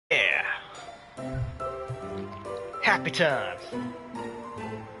Happy times.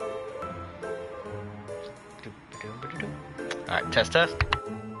 Alright, test test.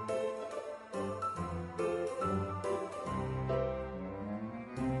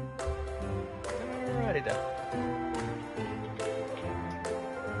 Alrighty then.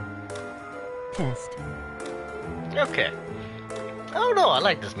 Test. Okay. I don't know, I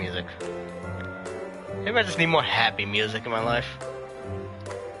like this music. Maybe I just need more happy music in my life.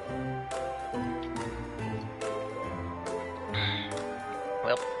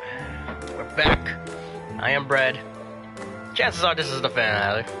 Well, we're back. I am Bread. Chances are this is the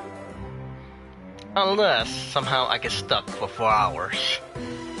finale. Unless somehow I get stuck for 4 hours.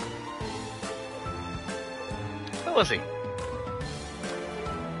 Where was he?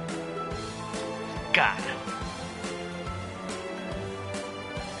 God.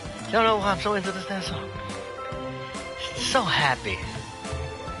 I don't know why I'm so into this dance song. It's so happy.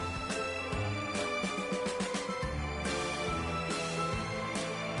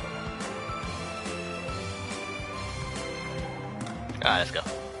 Alright, let's go.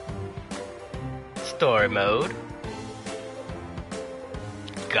 Story mode.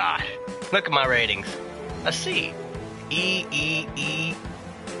 God. Look at my ratings. A C. E, E, E.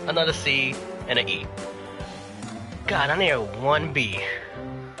 Another C. And an E. God, I need a 1B.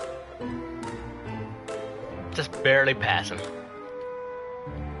 Just barely passing.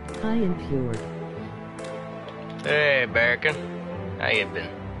 High and pure. Hey, Barrican. How you been?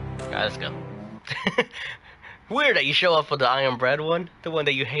 Alright, let's go. Weird that you show up for the I Am Bread one, the one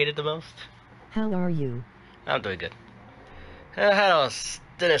that you hated the most. How are you? I'm doing good.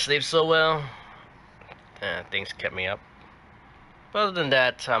 Didn't sleep so well. Things kept me up. But other than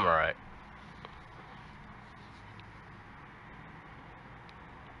that, I'm alright.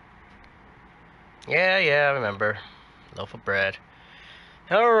 Yeah, I remember. Loaf of bread.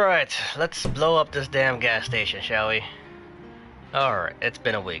 Alright, let's blow up this damn gas station, shall we? Alright, it's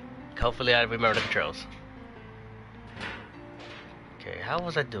been a week. Hopefully I remember the controls. Okay, how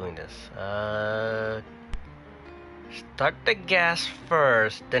was I doing this? Start the gas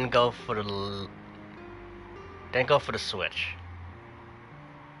first, then go for the switch.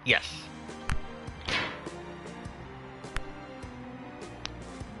 Yes.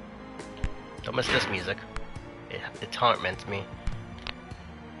 Don't miss this music. It torments me.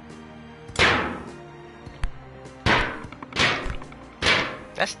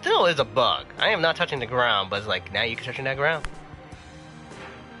 That still is a bug. I am not touching the ground, but it's like, now you can touch that ground.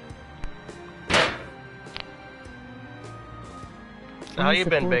 So how you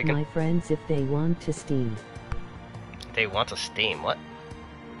been, Bacon? My friends if they want to steam. They want to steam, what?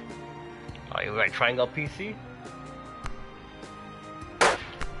 Are you like Triangle PC?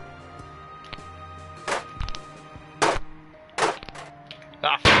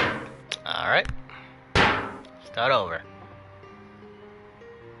 Ah. Alright. Start over.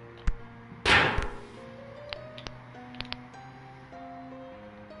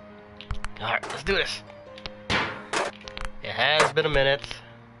 Alright, let's do this. It has been a minute.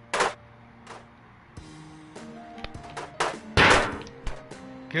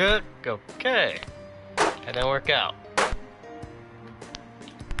 Good, okay. That didn't work out.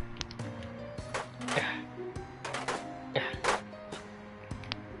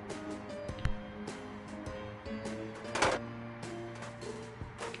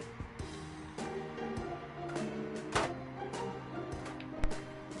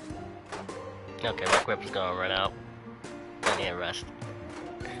 Okay, my equip's gonna run out. I need a rest.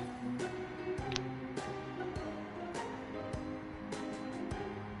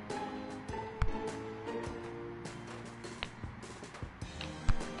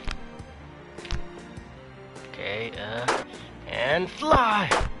 Okay, and fly!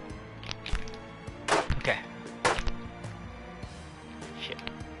 Okay. Shit.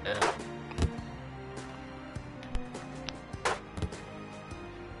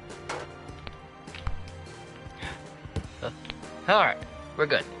 Alright, we're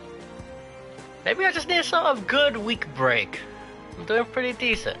good. Maybe I just need a good week break. I'm doing pretty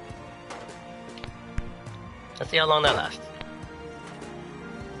decent. Let's see how long that lasts.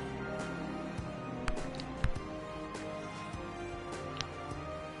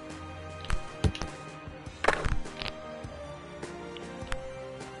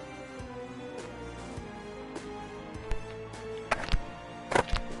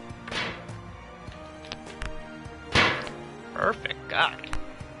 Perfect, God.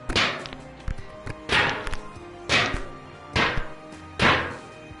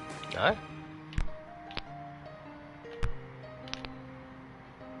 No?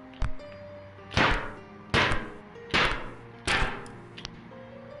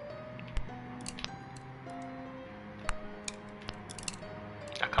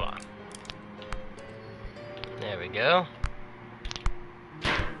 go.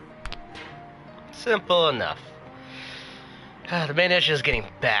 Simple enough. The main issue is getting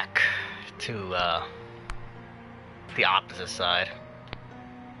back to the opposite side.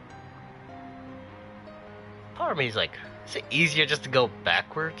 Part of me is like, is it easier just to go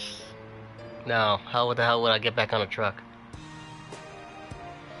backwards? No, how the hell would I get back on a truck?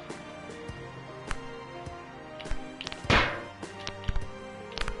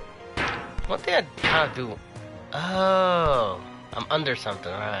 One thing I kind of do. Oh, I'm under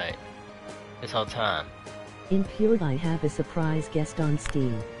something, right? This whole time. Impure, I have a surprise guest on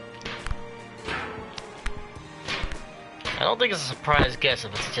Steam. I don't think it's a surprise guess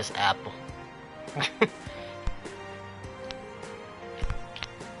if it's just Apple.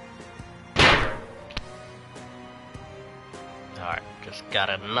 Alright, just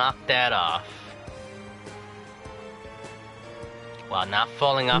gotta knock that off. While not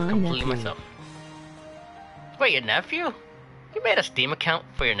falling off My completely nephew. myself. Wait, your nephew? You made a Steam account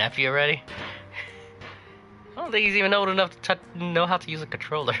for your nephew already? I don't think he's even old enough to know how to use a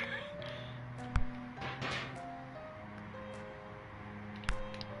controller.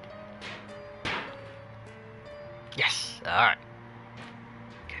 Yes, alright.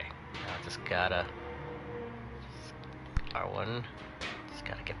 Okay, now I just gotta... R1. Just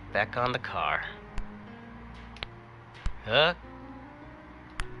gotta get back on the car. Huh?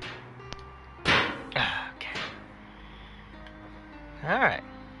 Okay. Alright.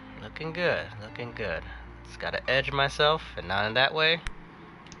 Looking good, looking good. Just gotta edge myself, and not in that way.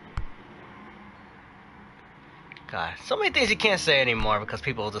 God, so many things you can't say anymore because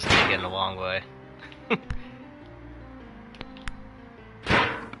people will just take it in the wrong way.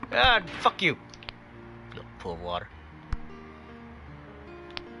 God, fuck you. Little pool of water.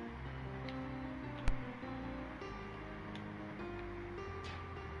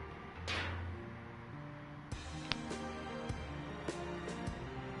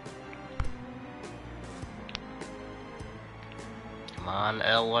 Come on,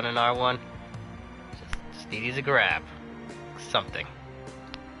 L1 and R1. Just need to grab something.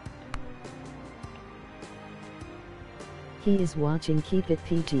 He is watching Keep It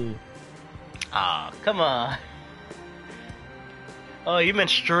PG. Ah, come on. Oh, you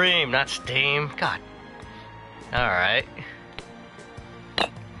meant stream, not Steam. God. Alright.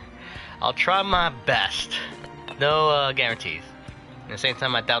 I'll try my best. No guarantees. At the same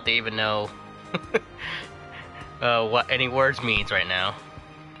time, I doubt they even know what any words means right now.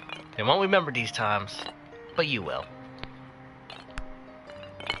 They won't remember these times, but you will.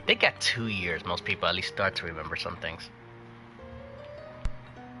 They got 2 years, most people at least start to remember some things.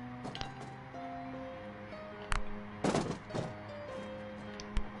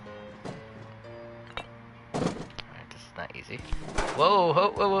 Alright, this is not easy. Whoa, whoa,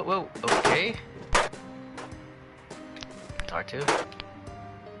 whoa, whoa, whoa, okay. It's R2.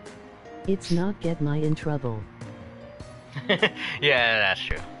 It's not get my in trouble. Yeah, that's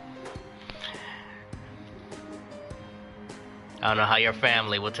true. I don't know how your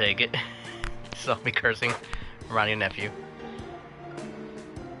family will take it. So be cursing around your nephew.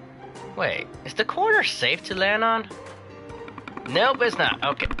 Wait, is the corner safe to land on? Nope, it's not.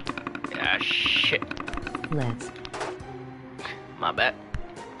 Okay. Ah, shit. Let's. My bad.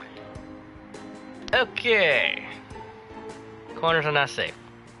 Okay. Corners are not safe.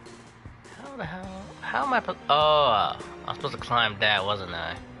 How the hell? How am I? Oh, I'm supposed to climb that, wasn't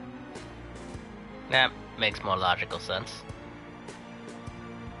I? That makes more logical sense.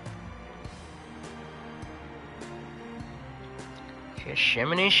 Okay,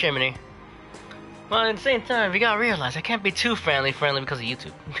 shimmy, shimmy. Well, at the same time, you gotta realize I can't be too family friendly because of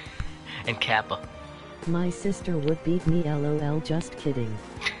YouTube and Kappa. My sister would beat me, lol, just kidding.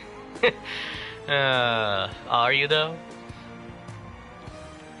 Are you though?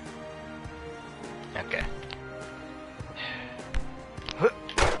 Okay.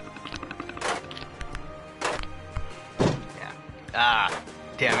 Yeah. Ah,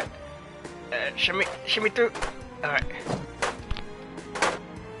 damn it. Shimmy through. Alright.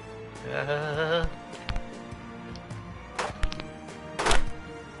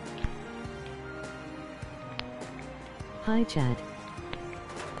 Hi, Chad.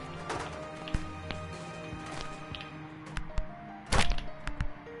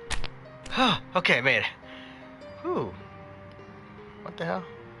 Okay, made it. Whew. What the hell?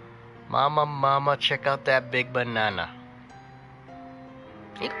 Mama, check out that big banana.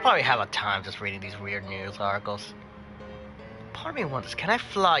 You could probably have a time just reading these weird news articles. Part of me wonders, can I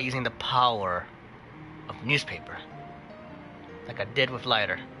fly using the power of newspaper? Like I did with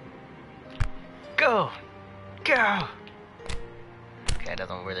lighter. Go! Go! Okay, it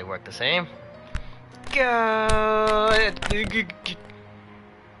doesn't really work the same. go.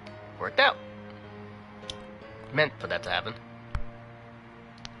 Worked out. Meant for that to happen.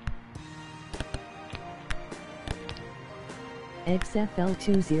 XFL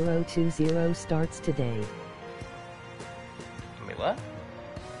 2020 starts today. Wait, what?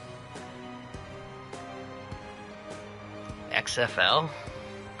 XFL?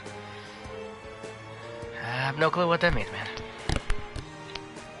 I have no clue what that means, man.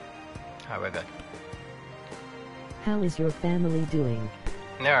 Alright, we're good. How is your family doing?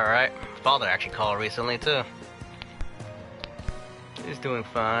 They're alright. Father actually called recently, too. He's doing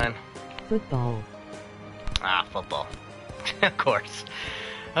fine. Football. Ah, football. Of course.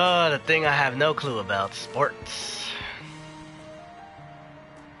 Oh, the thing I have no clue about. Sports.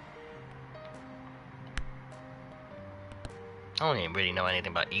 I don't even really know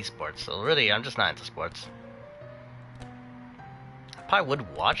anything about esports, so really, I'm just not into sports. I probably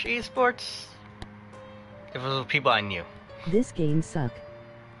would watch esports if it was with people I knew. This game suck.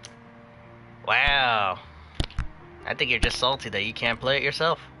 Wow. I think you're just salty that you can't play it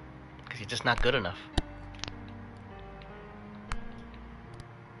yourself. Because you're just not good enough.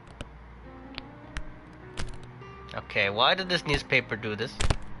 Okay, why did this newspaper do this?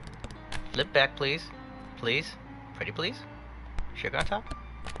 Flip back, please. Please. Pretty please. Sugar on top.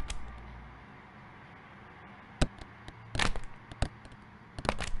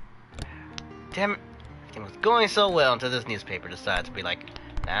 Damn it. Everything was going so well until this newspaper decided to be like,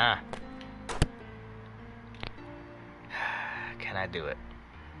 nah. Can I do it?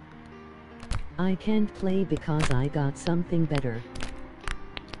 I can't play because I got something better.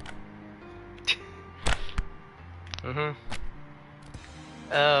 Mm-hmm.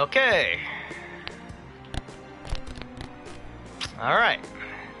 Okay. Alright.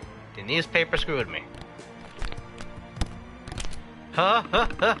 The newspaper screwed me. Ha ha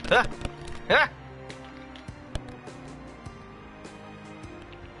ha ha! Ha!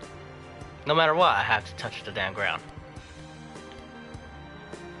 No matter what, I have to touch the damn ground.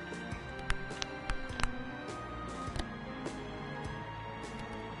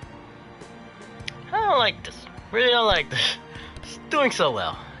 I don't like this. Really don't like this. It's doing so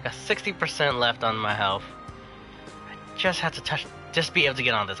well. Got 60% left on my health. I just have to just be able to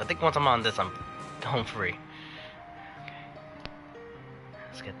get on this. I think once I'm on this, I'm home free. Okay.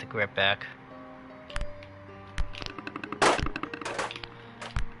 Let's get the grip back.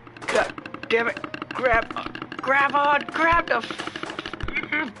 God damn it! Grab on! Grab the.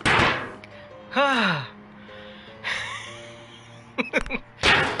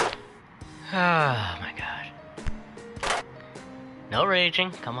 Oh my god. No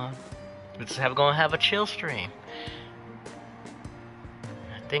raging, come on. We're just gonna have a chill stream.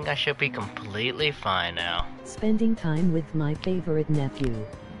 I think I should be completely fine now. Spending time with my favorite nephew.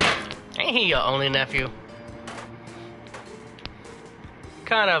 Ain't he your only nephew?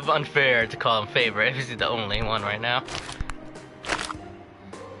 Kind of unfair to call him favorite if he's the only one right now.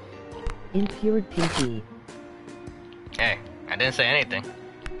 Impured PP. Hey, I didn't say anything.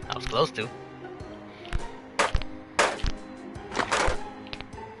 I was close to.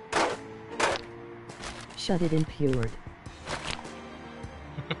 Shut it impured.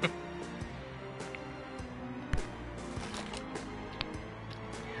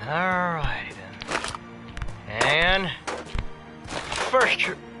 Alright then. And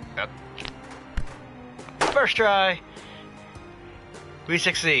first try, we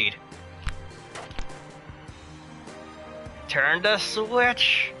succeed. Turn the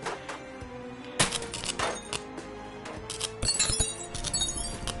switch.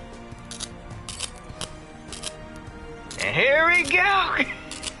 And here we go.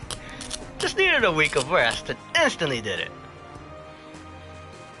 Just needed a week of rest and instantly did it.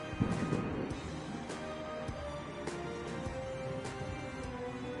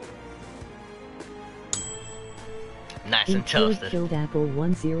 Nice and Impure toasted. killed Apple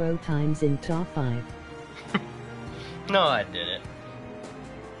 10 times in top 5. No, I didn't.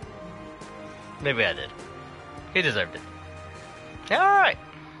 Maybe I did. He deserved it. Alright.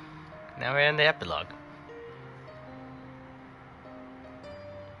 Now we're in the epilogue.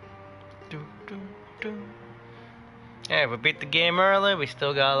 Hey, we beat the game early, we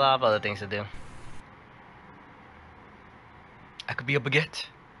still got a lot of other things to do. I could be a baguette.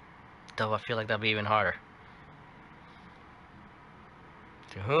 Though I feel like that'd be even harder.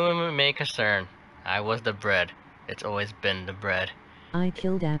 To whom it may concern, I was the bread. It's always been the bread. I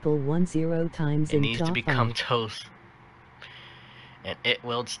killed Apple 10 times It in needs to top become 5. toast. And it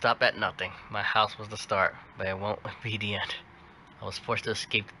will stop at nothing. My house was the start, but it won't be the end. I was forced to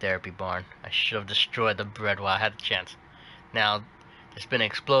escape the therapy barn. I should have destroyed the bread while I had the chance. Now, There's been an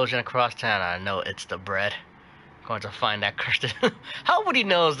explosion across town. I know it's the bread. I'm going to find that cursed. How would he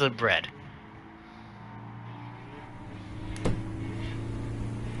know it's the bread?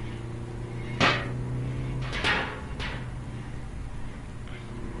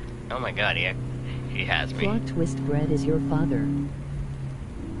 Oh my god, he has me. Plot twist, bread is your father.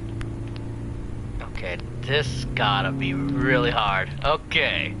 Okay, this gotta be really hard.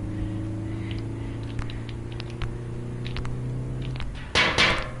 Okay.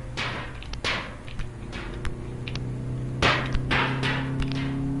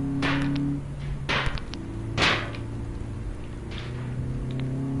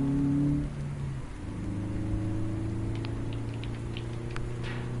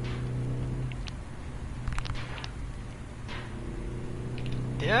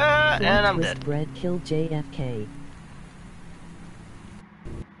 Yeah, Plot and I'm twist, dead. bread killed JFK.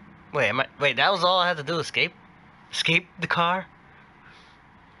 Wait, that was all I had to do, escape? Escape the car?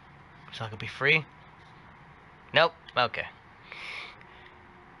 So I could be free? Nope, okay.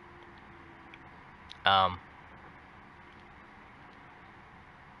 Um.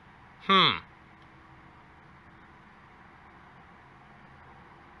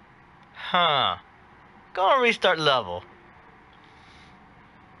 Huh. Go and restart level.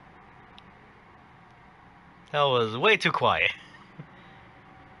 That was way too quiet.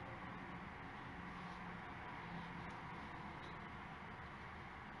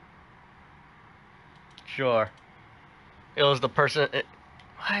 Sure. It was the person.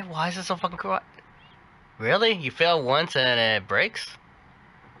 Why is it so fucking quiet? Really? You fail once and it breaks?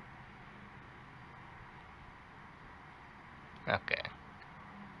 Okay.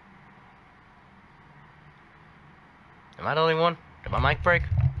 Am I the only one? Did my mic break?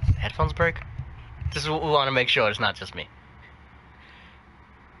 Headphones break? This is what we want to make sure it's not just me.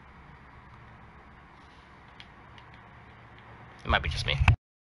 It might be just me.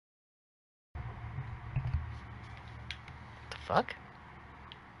 The fuck?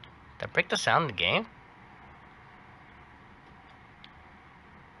 Did I break the sound in the game?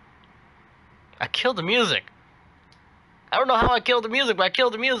 I killed the music. I don't know how I killed the music, but I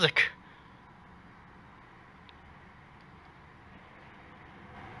killed the music.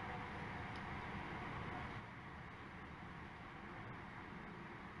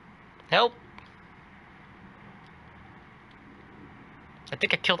 Help. I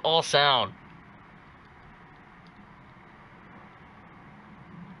think I killed all sound.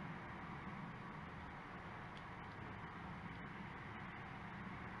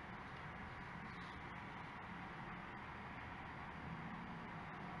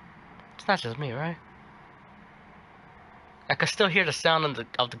 It's not just me, right? I can still hear the sound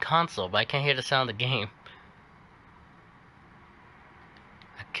of the console, but I can't hear the sound of the game.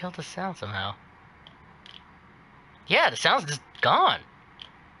 I killed the sound somehow. Yeah, the sound's just gone.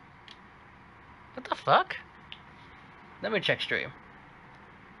 What the fuck? Let me check stream.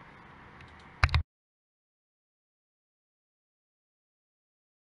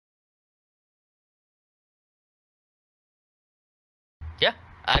 Yeah,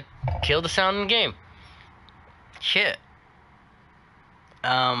 I killed the sound in the game. Shit.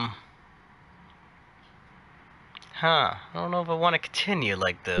 I don't know if I want to continue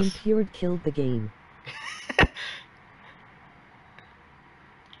like this. Impured killed the game.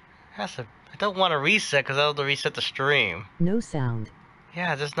 I don't want to reset because I'll have to reset the stream. No sound.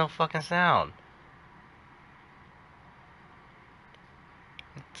 Yeah, there's no fucking sound.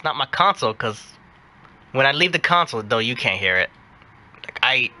 It's not my console because when I leave the console, though, you can't hear it. Like,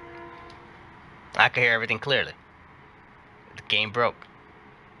 I can hear everything clearly. The game broke.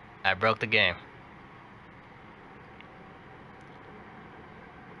 I broke the game.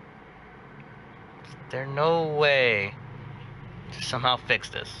 There's no way to somehow fix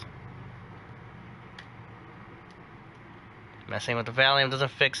this. Messing with the Valium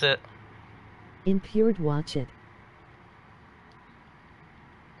doesn't fix it. Impured, watch it.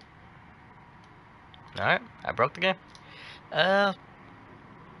 Alright, I broke the game. Oh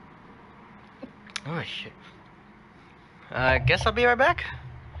shit. I guess I'll be right back.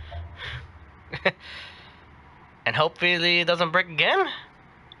 And hopefully it doesn't break again.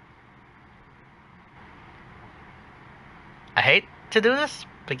 I hate to do this,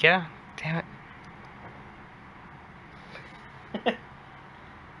 but yeah, damn it.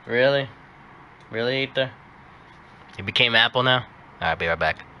 Really? Really, Ether? You became Apple now? Alright, be right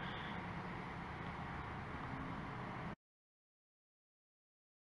back.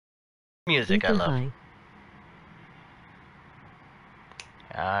 Music, I Ether love. high.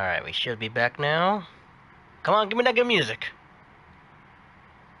 Alright, we should be back now. Come on, give me that good music.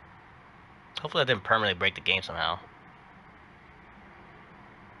 Hopefully I didn't permanently break the game somehow.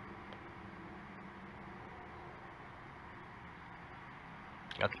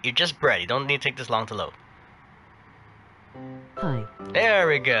 Okay, you're just bread. You don't need to take this long to load. Hi. There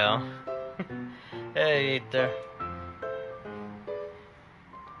we go. Hey, Ether.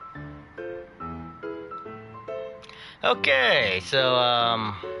 Okay,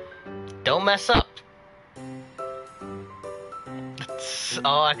 so, don't mess up. That's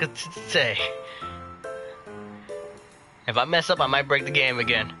all I could say. If I mess up, I might break the game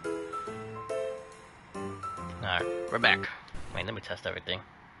again. Alright, we're back. Wait, let me test everything.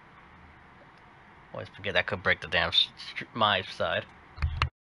 Always forget I could break the damn my side.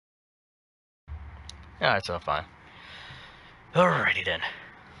 Alright, so fine. Alrighty then.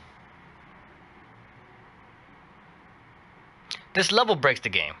 This level breaks the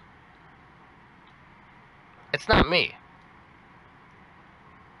game. It's not me.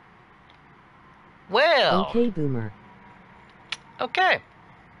 Well. Okay, Boomer. Okay.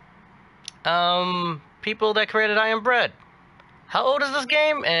 People that created I Am Bread. How old is this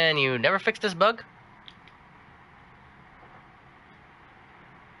game and you never fixed this bug?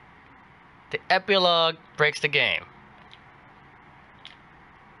 The epilogue breaks the game.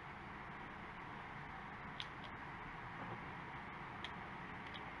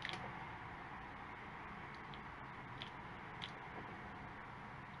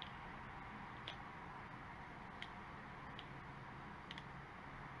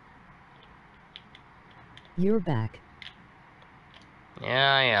 You're back.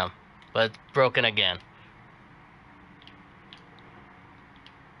 Yeah, I am. But it's broken again.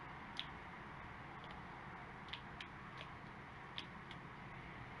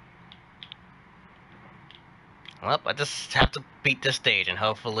 Well, I just have to beat this stage, and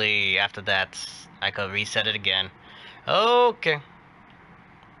hopefully after that, I could reset it again. Okay.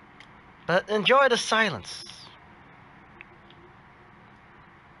 But enjoy the silence.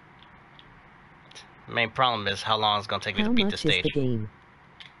 The main problem is how long it's gonna take me to How beat much this is stage. the game?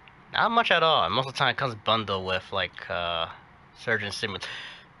 Not much at all. Most of the time it comes bundled with, like, Surgeon Simulator.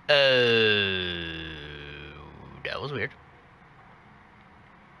 That was weird.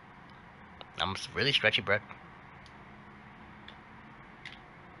 I'm really stretchy, Brett.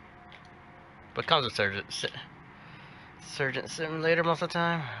 But it comes with Surgeon Simulator most of the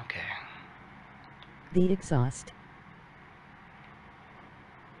time? Okay. The exhaust.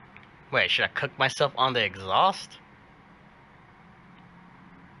 Wait, should I cook myself on the exhaust?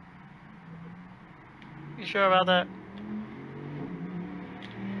 You sure about that?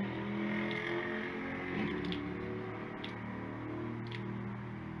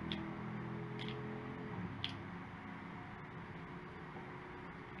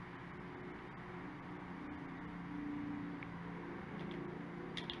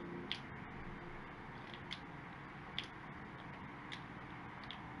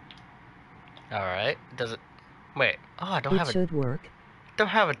 Alright. Does it... Wait. Oh, I don't It have a... should work. don't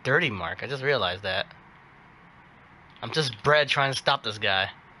have a dirty mark. I just realized that. I'm just bread trying to stop this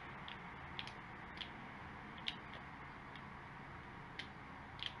guy.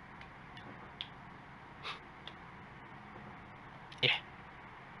 Yeah.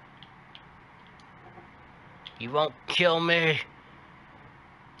 You won't kill me.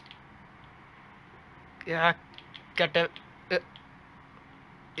 Yeah, got that.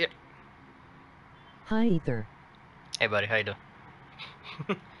 Yeah. Hi, Ether. Hey, buddy, how you doing?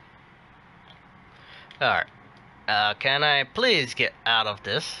 Alright. Can I please get out of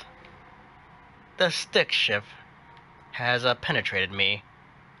this? The stick shift has penetrated me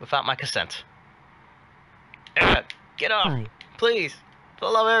without my consent. Get off! Hi. Please! For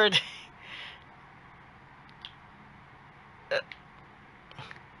the love of everything!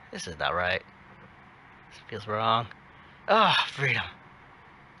 This is not right. This feels wrong. Ah, freedom.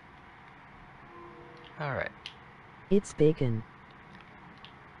 Alright. It's bacon.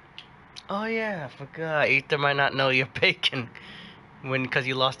 Oh yeah, I forgot. Ether might not know you're bacon because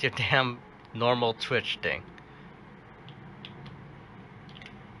you lost your damn normal Twitch thing.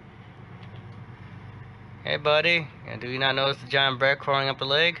 Hey buddy, do you not notice the giant bread crawling up the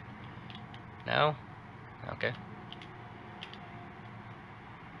leg? No? Okay.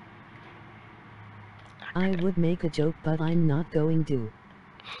 I would make a joke, but I'm not going to.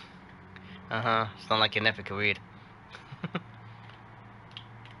 Uh-huh. Sound like you never could read.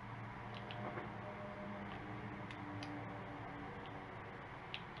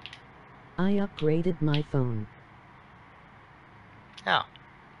 I upgraded my phone. Oh,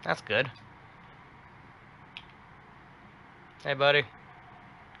 that's good. Hey buddy.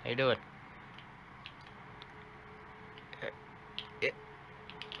 How you doing?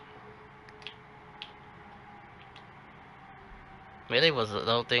 Really? Was the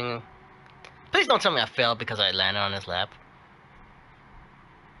whole thing... Please don't tell me I failed because I landed on his lap.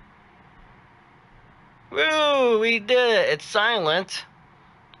 Woo! We did it! It's silent,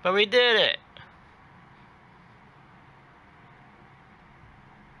 but we did it!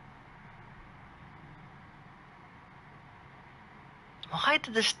 Why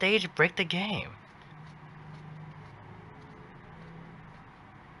did the stage break the game?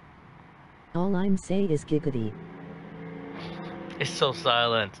 All I'm say is giggity. It's so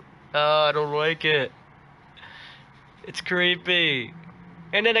silent. Oh, I don't like it. It's creepy.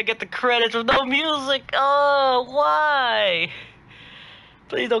 And then I get the credits with no music. Oh, why?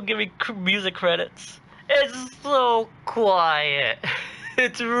 Please don't give me music credits. It's so quiet.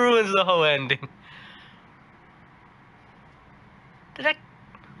 It ruins the whole ending.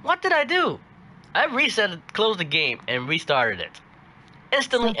 What did I do? I reset it, closed the game, and restarted it.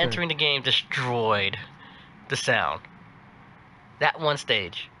 Instantly Suffer. entering the game destroyed the sound. That one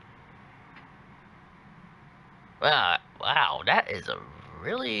stage. Wow, that is a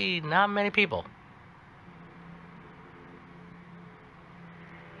really not many people.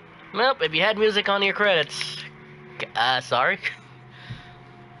 Well, if you had music on your credits, sorry.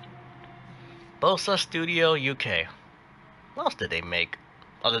 Bosa Studio UK. What else did they make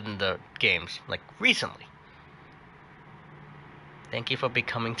other than the games, like recently? Thank you for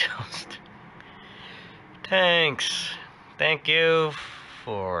becoming toast. Thanks. Thank you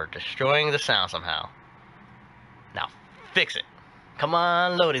for destroying the sound somehow. Now, fix it. Come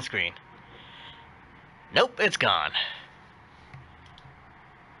on, loading screen. Nope, it's gone.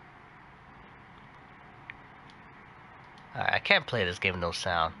 Alright, I can't play this game with no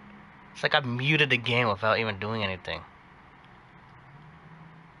sound. It's like I muted the game without even doing anything.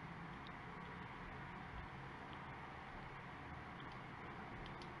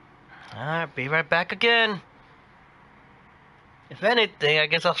 Alright, be right back again. If anything, I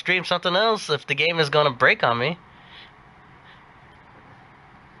guess I'll stream something else if the game is gonna break on me.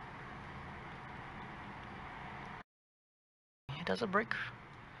 It doesn't break.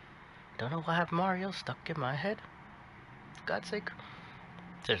 Don't know why I have Mario stuck in my head. For God's sake.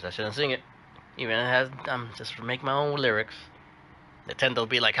 Seriously, I shouldn't sing it. Even if it has, just make my own lyrics. Nintendo will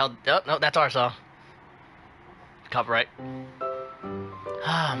be like, how? Oh, no, that's our song. Copyright.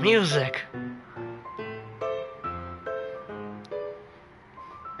 Ah, music.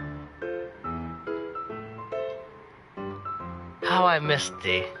 How I missed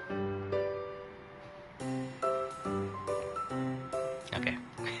thee. Okay.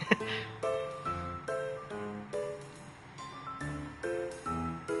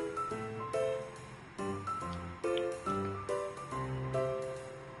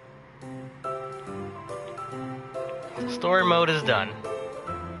 Story mode is done.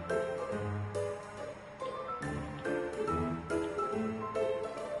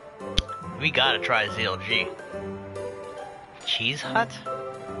 We gotta try ZLG. Cheese Hut?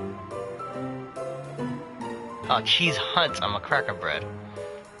 Oh, Cheese Hunt on my cracker bread.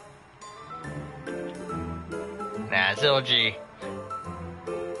 Nah, ZLG.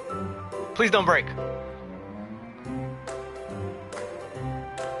 Please don't break.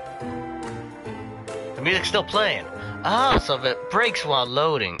 The music's still playing. Oh, so if it breaks while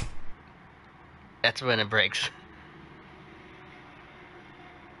loading, that's when it breaks.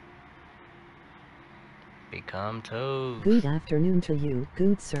 Become toast. Good afternoon to you,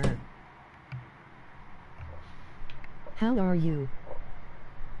 good sir. How are you?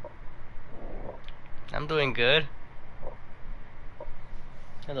 I'm doing good.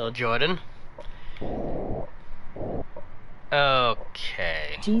 Hello, Jordan.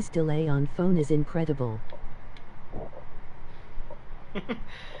 Okay. Geez, delay on phone is incredible.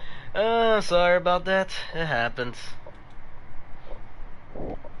 Sorry about that. It happens.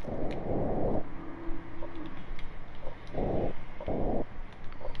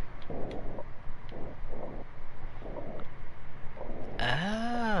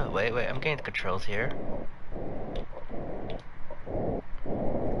 Wait, I'm getting the controls here.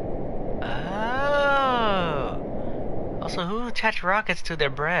 Oh! Also, who attached rockets to their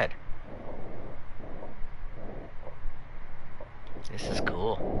bread? This is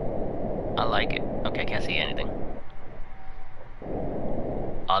cool. I like it. Okay, can't see anything.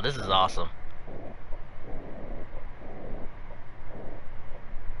 Oh, this is awesome.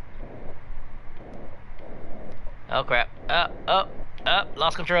 Oh crap.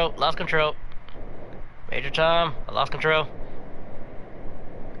 Lost control. Major Tom, I lost control.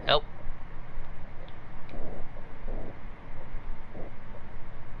 Help.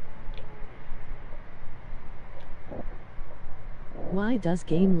 Why does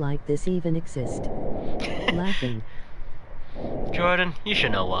game like this even exist? Laughing. Jordan, you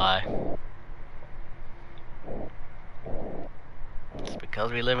should know why. It's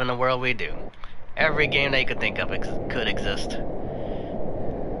because we live in the world we do. Every game that you could think of could exist.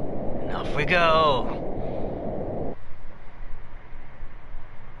 And off we go.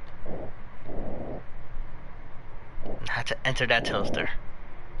 And had to enter that toaster.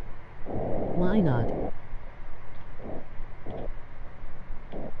 Why not?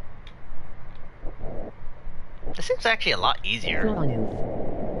 This seems actually a lot easier. Thornoof.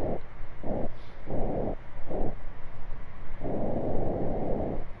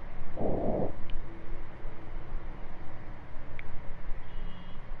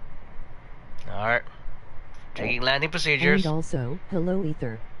 Alright. Taking landing procedures. And also, hello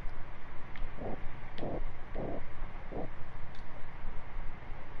Ether.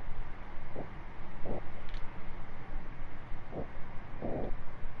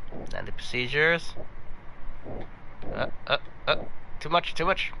 Landing procedures. Too much, too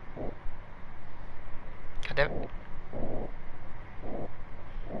much. God damn it.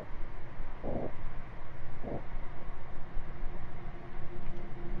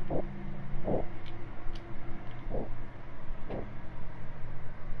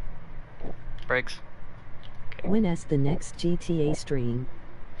 Brakes. Okay. When as the next GTA stream?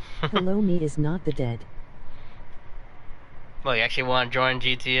 Hello me is not the dead. Well, you actually want to join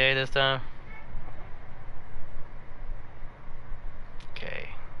GTA this time? Okay.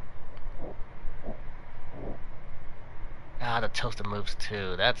 Ah, the toaster moves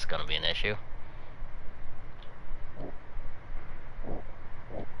too. That's gonna be an issue.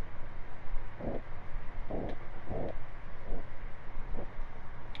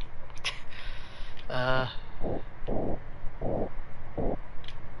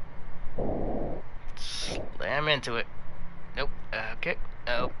 Slam into it. Nope. Okay.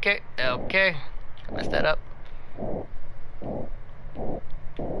 Okay. Okay. I messed that up.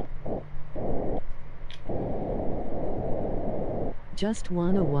 Just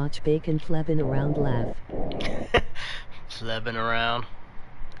wanna watch bacon flapping around laugh. Flipping around.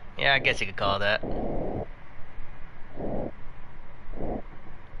 Yeah, I guess you could call it that.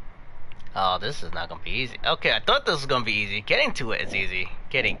 Oh, this is not gonna be easy. Okay, I thought this was gonna be easy. Getting to it is easy.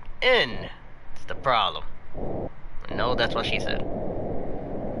 Getting in is the problem. No, that's what she said.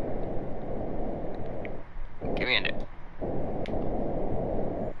 Give me in there.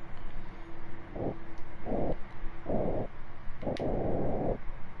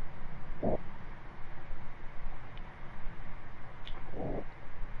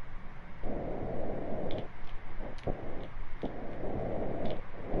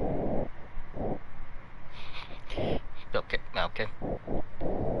 Okay, okay.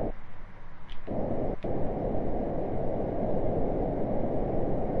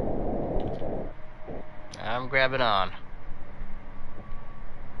 I'm grabbing on.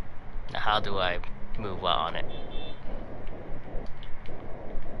 Now how do I move on it?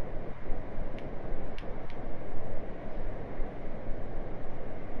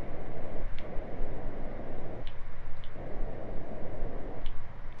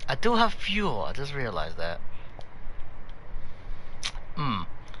 I do have fuel, I just realized that.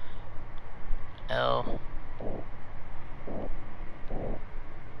 L.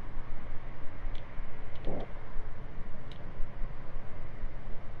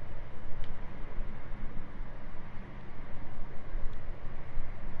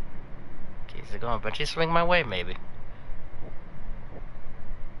 Okay, is it going to eventually swing my way, maybe?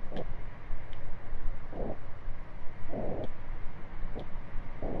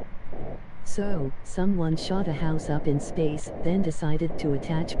 So, someone shot a house up in space, then decided to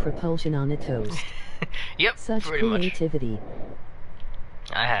attach propulsion on a toast. Yep, Such pretty much. creativity.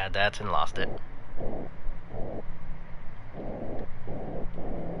 I had that and lost it.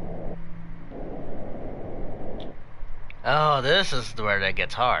 Oh, this is where that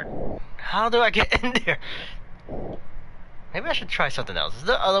gets hard. How do I get in there? Maybe I should try something else. Is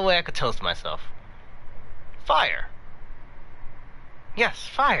there other way I could toast myself? Fire. Yes,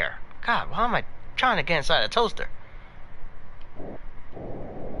 fire. God, why am I trying to get inside a toaster?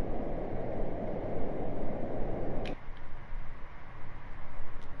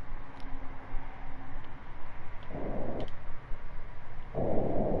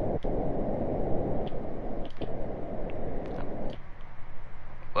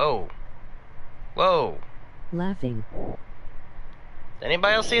 Whoa. Whoa. Laughing.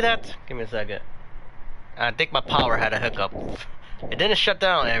 Anybody else see that? Give me a second. I think my power had a hiccup. It didn't shut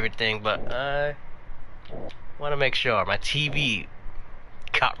down everything, but I want to make sure. My TV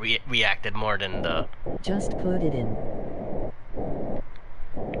got reacted more than the... Just put it in.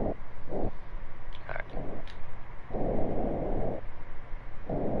 Alright.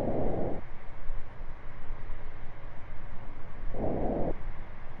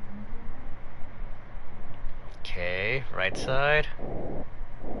 right side.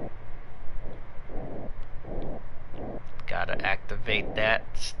 Gotta activate that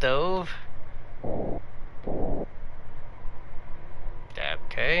stove.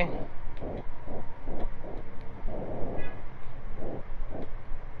 Okay.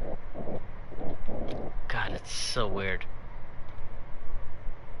 God, it's so weird.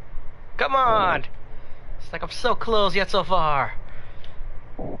 Come on! It's like I'm so close yet so far.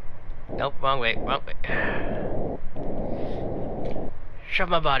 Nope, wrong way, wrong way. Shove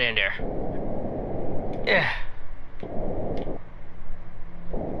my body in there. Yeah.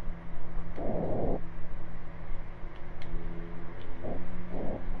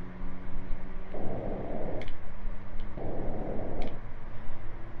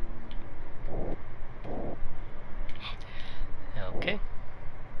 Okay.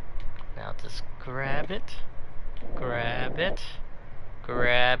 Now just grab it. Grab it.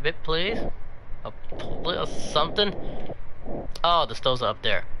 Grab it, please. A little something. Oh, the stove's up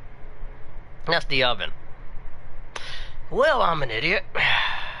there. That's the oven. Well, I'm an idiot.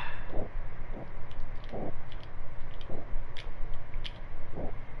 I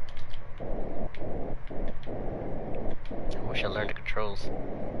wish I learned the controls.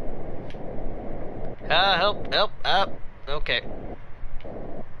 Ah, help, help, up. Okay.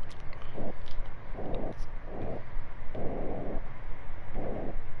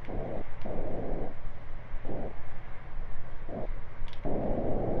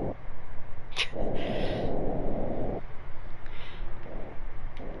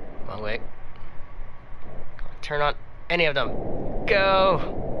 Wrong way. Turn on any of them.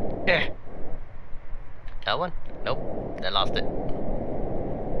 Go. Yeah. That one? Nope. I lost it.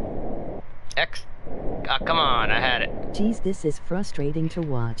 X. Ah, come on. I had it. Geez, this is frustrating to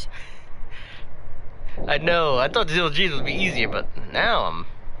watch. I know. I thought Zero G's would be easier, but now I'm...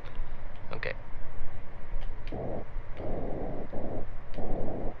 Okay.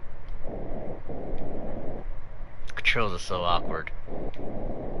 Controls are so awkward.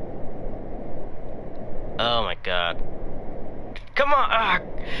 Oh my god. Come on! Ah!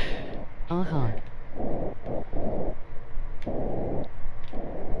 Aha.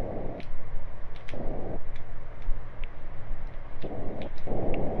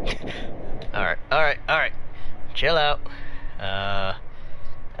 Alright, alright, alright. Chill out.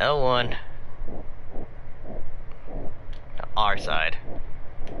 L1. R side.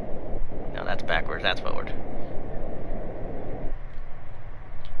 No, that's backwards, that's forward.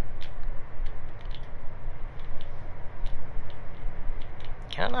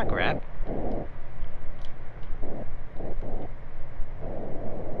 Can I not grab?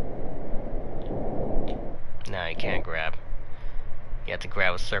 No, you can't grab. You have to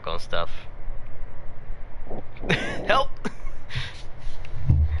grab with circle and stuff. Help!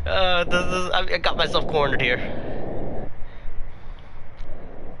 I got myself cornered here.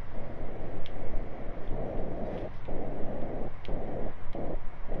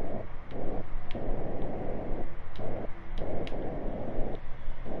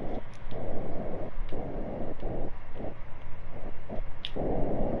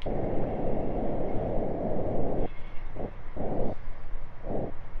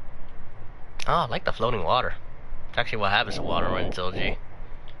 Oh, I like the floating water. It's actually what happens to water when it's LG.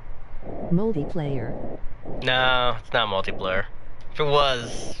 Multiplayer. No, it's not multiplayer. If it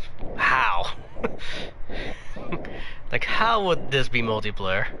was, how? Like, how would this be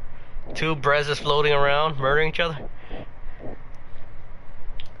multiplayer? Two Brezes floating around, murdering each other?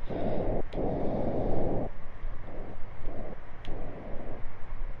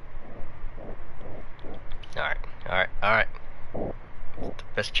 Alright, alright, alright. The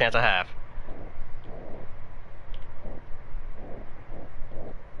best chance I have.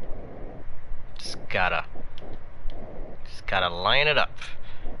 Just gotta line it up.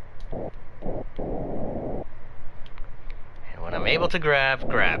 And when I'm able to grab.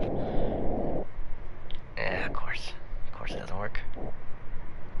 Yeah, of course it doesn't work.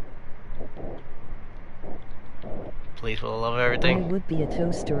 Please, for the love of everything. I would be a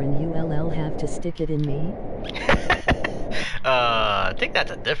toaster and ULL have to stick it in me? I think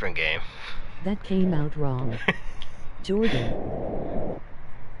that's a different game. That came out wrong. Jordan.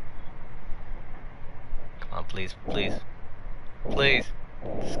 Come on, please, please. Please.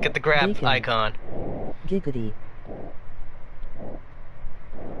 Just get the grab Bacon. icon. Giggity.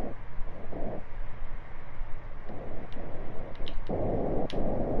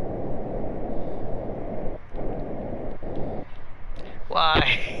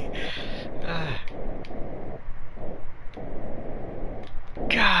 Why?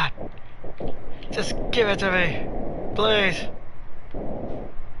 God. Just give it to me. Please.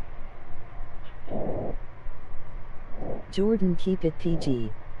 Jordan, keep it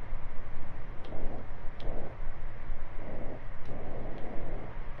PG.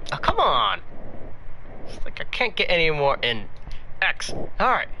 Oh, come on! It's like I can't get any more in X.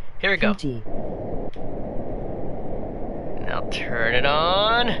 Alright, here we go. PG. Now turn it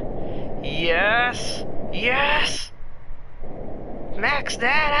on. Yes! Yes! Max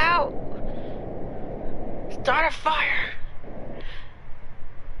that out! Start a fire!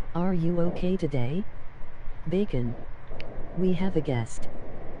 Are you okay today? Bacon. We have a guest.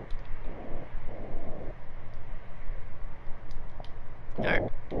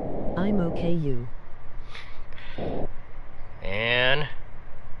 Alright. I'm okay, you. And...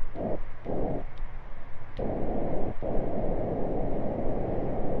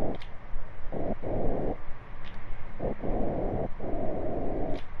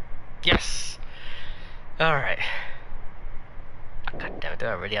 yes! Alright. God damn it, do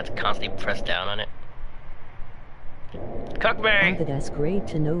I really have to constantly press down on it? Oh, Cockberry! that's great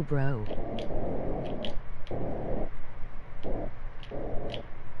to know, bro.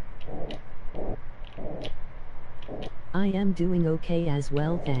 I am doing okay as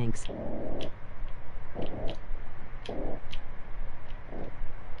well, thanks.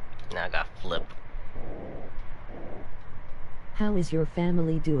 Now I got flip. How is your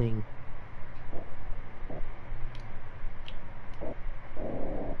family doing?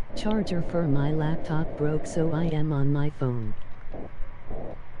 Charger for my laptop broke, so I am on my phone.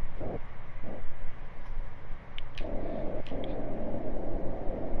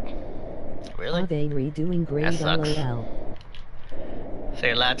 Really? Avery doing great, That sucks. lol. So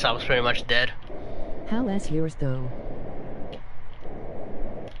your laptop's pretty much dead? How is yours though?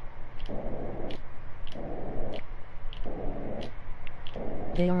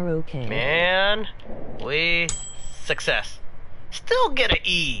 They are okay. Man, we... success. Still get an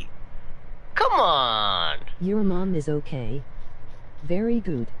E! Come on! Your mom is okay. Very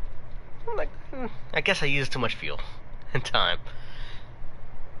good. I'm like, I guess I used too much fuel and time.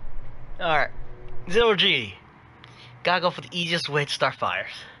 Alright, Zero G. Gotta go for the easiest way to start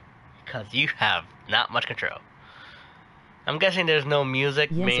fires. Because you have not much control. I'm guessing there's no music,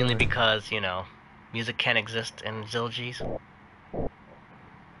 Yes, mainly sir. because, you know, music can't exist in Zero G's.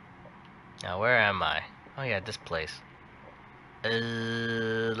 Now, where am I? Oh yeah, this place.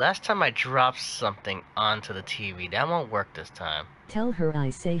 Last time I dropped something onto the TV. That won't work this time. Tell her I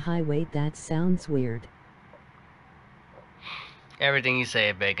say hi. Wait, that sounds weird. Everything you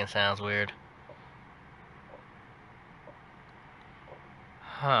say, Bacon, sounds weird.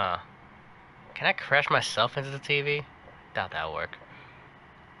 Huh. Can I crash myself into the TV? Doubt that'll work.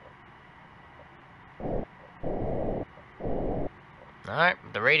 Alright,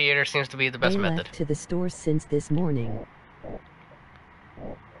 the radiator seems to be the best They method. left to the store since this morning.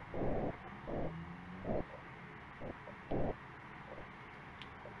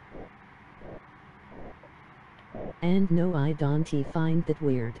 And no, I don't find that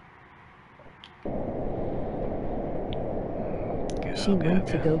weird. She went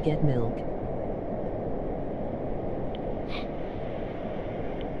to go get milk.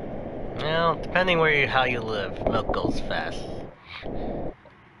 Well, depending how you live, milk goes fast.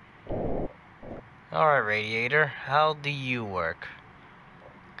 Alright, radiator, how do you work?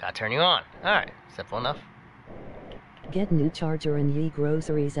 Gotta turn you on. Alright, simple enough. Get new charger and ye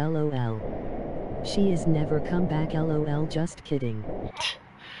groceries, lol. She is never come back, lol, just kidding.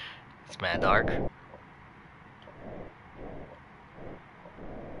 It's mad dark.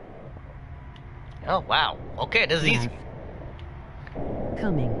 Oh, wow. Okay, this is easy.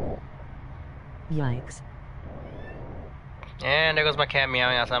 Coming. Yikes. And there goes my cat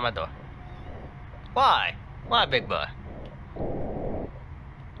meowing outside my door. Why? Why, big boy?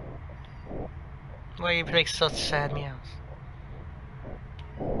 Why you make such sad meows?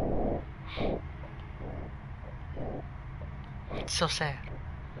 It's so sad.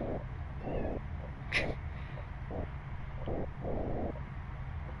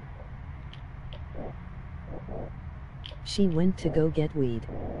 She went to go get weed.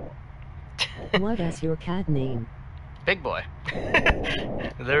 What is your cat name? Big boy.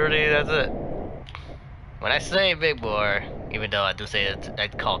 Literally, that's it. When I say big boy, even though I do say it, I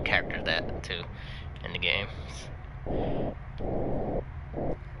call characters that too in the game.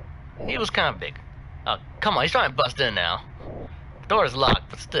 He was kind of big. Oh, come on, he's trying to bust in now. The door is locked,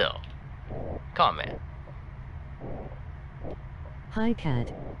 but still. Come on, man. Hi,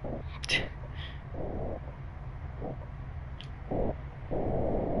 cat.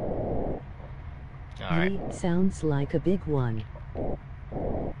 Alright. Ye sounds like a big one.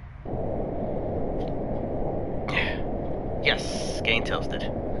 Yes, getting toasted.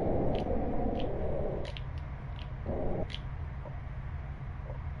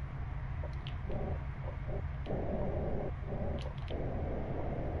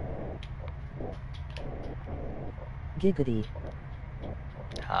 Giggity.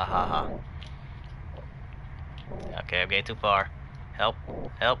 Ha ha ha. Okay, I'm getting too far. Help.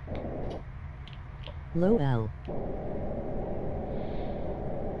 Help. Low L.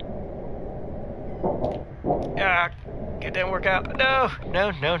 Ah, it didn't work out. No,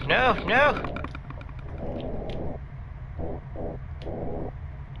 no, no, no, no.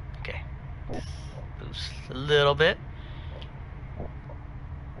 Okay. Boost a little bit.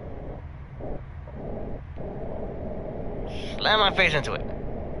 Slam my face into it.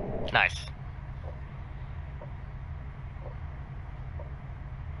 Nice.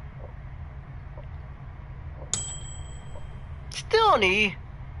 Stoney?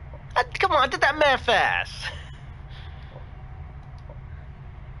 Come on, I did that mad fast.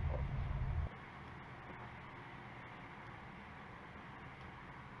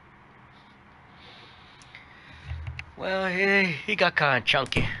 Well, he got kind of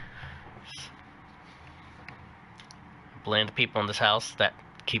chunky. Blame the people in this house that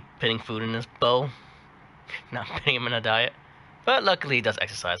keep putting food in his bowl, not putting him in a diet. But luckily he does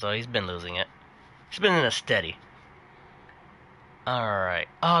exercise, so he's been losing it. He's been in a steady. Alright.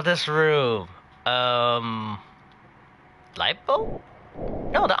 Oh, this room. Light bulb?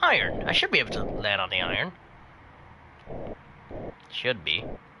 No, the iron. I should be able to land on the iron. Should be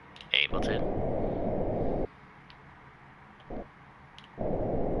able to.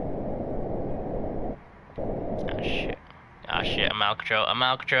 Oh shit. Oh shit, I'm out of control. I'm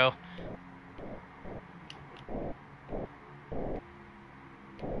out of control.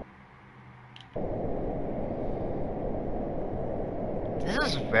 This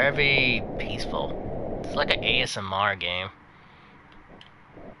is very peaceful. It's like an ASMR game.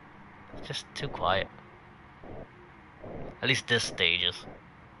 It's just too quiet. At least this stage is.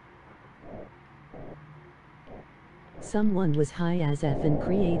 Someone was high as F and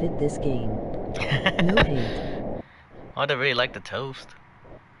created this game. No hate. Oh, they really like the toast.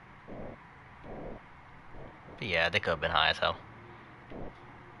 But yeah, they could have been high as hell.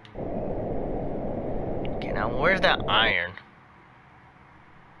 Okay, now where's that iron?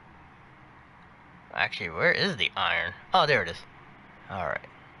 Actually, where is the iron? Oh, there it is. Alright.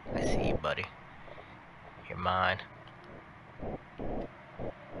 I see you, buddy. You're mine.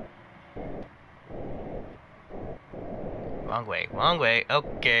 Wrong way, wrong way.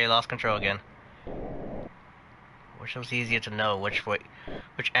 Okay, lost control again. Wish it was easier to know which way,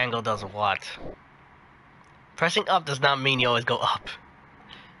 which angle does what. Pressing up does not mean you always go up.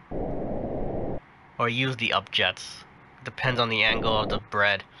 Or use the up jets. Depends on the angle of the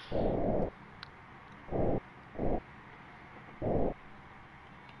bread.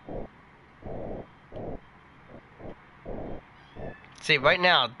 See, right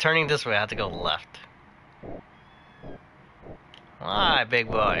now, turning this way, I have to go left. Why, big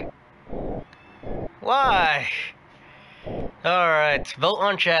boy? Why? Alright, vote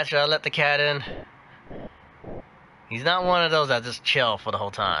on chat. Should I let the cat in? He's not one of those that just chill for the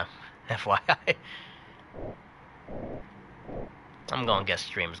whole time. FYI. I'm gonna guess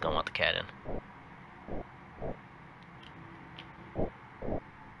stream is gonna want the cat in.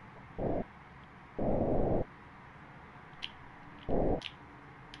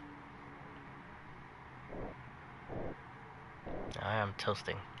 I am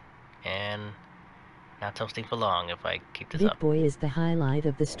toasting. And not toasting for long if I keep this Big up. Boy is the highlight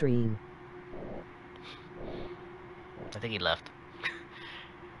of the stream. I think he left.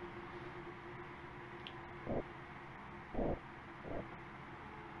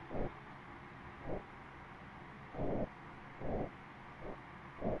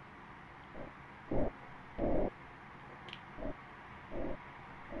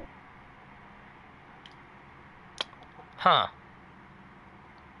 Huh.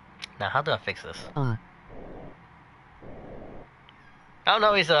 Now how do I fix this? Oh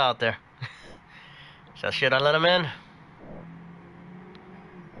no, he's still out there. So should I let him in?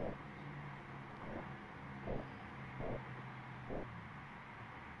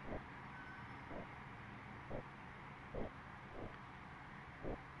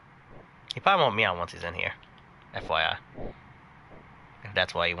 He probably won't meow once he's in here. FYI. If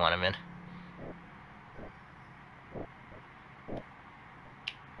that's why you want him in.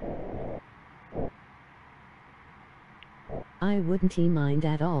 I wouldn't mind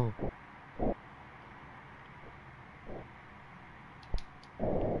at all.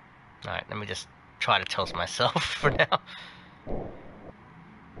 Alright, let me just try to toast myself for now.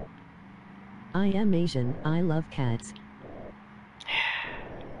 I am Asian, I love cats.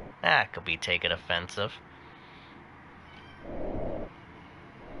 That could be taken offensive.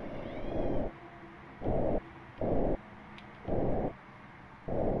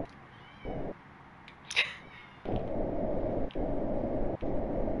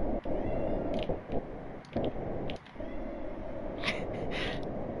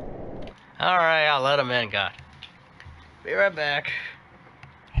 Alright, I'll let him in, God. Be right back.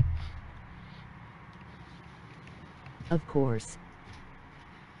 Of course.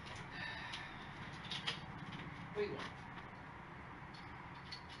 Where you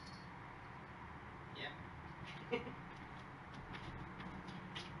going? Yeah.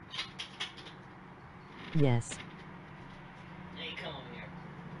 Yes. Hey, come over here.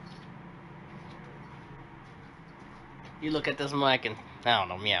 You look at this mic and, I don't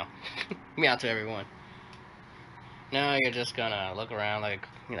know, meow. Meow to everyone. No, you're just gonna look around like,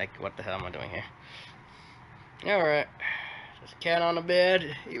 what the hell am I doing here? Alright. There's a cat on the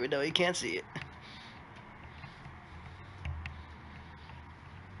bed, even though you can't see it.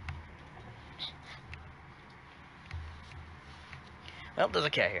 Well, there's a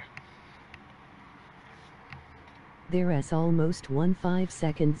cat here. There is almost 15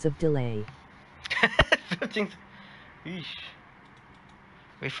 seconds of delay. 15. Eesh.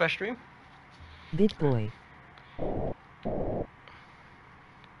 Refresh stream? BitBoy.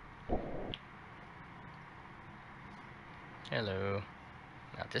 Hello.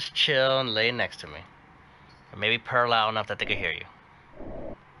 Now just chill and lay next to me. Or maybe purr loud enough that they can hear you.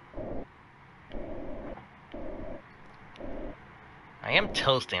 I am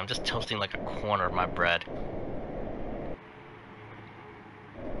toasting. I'm just toasting like a corner of my bread.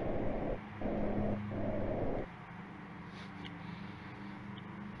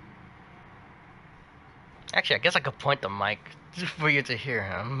 Actually, I guess I could point the mic for you to hear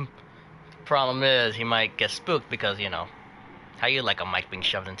him. Problem is, he might get spooked because, you know, how you like a mic being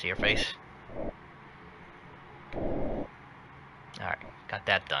shoved into your face? Alright, got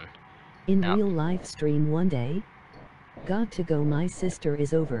that done. In Now, real life stream one day? Got to go, my sister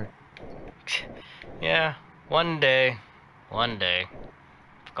is over. yeah, one day, I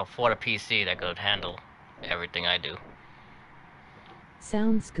could afford a PC that could handle everything I do.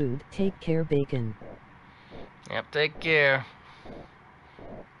 Sounds good. Take care, Bacon. Yep, take care.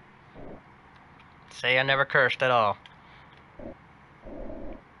 Say I never cursed at all.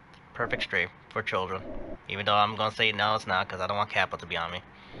 Perfect stream for children. Even though I'm gonna say no, it's not, because I don't want Kappa to be on me.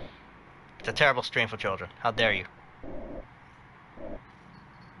 It's a terrible stream for children. How dare you?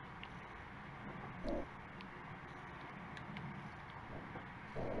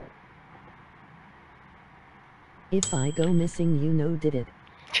 If I go missing, you know did it.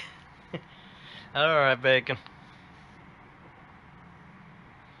 Alright, Bacon.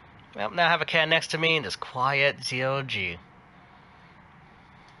 Well, now I have a cat next to me in this quiet ZOG.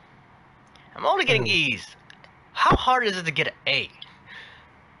 I'm only getting E's. How hard is it to get an A?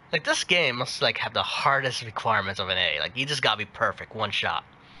 Like, this game must, like, have the hardest requirements of an A. Like, you just gotta be perfect, one shot.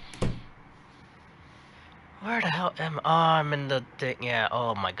 Where the hell am I? Oh, I'm in the thing. Yeah,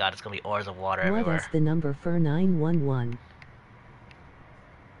 oh my god, it's gonna be oars of water What everywhere. is the number for 911?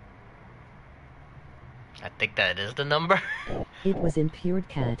 I think that is the number. It was in Pure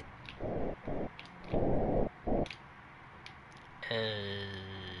Cat. Okay.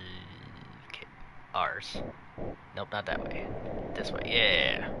 R's. Nope, not that way. This way,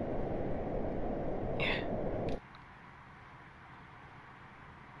 yeah. Yeah.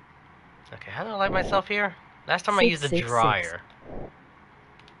 Okay, how do I light myself here? Last time I used the 666. dryer.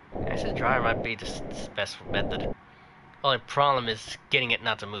 Actually, the dryer might be the best method. Only problem is getting it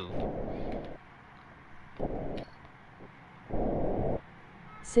not to move.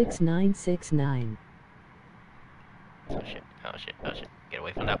 6969. Oh shit, oh shit, oh shit. Get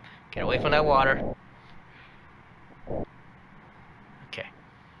away from that. Get away from that water. Okay.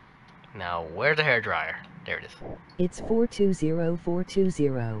 Now, where's the hairdryer? There it is. It's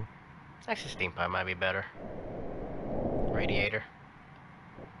 420420. Actually, steam pipe might be better. Radiator.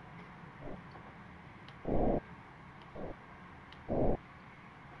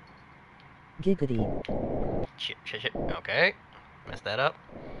 Giggity. Shit, shit, shit. Okay. Messed that up.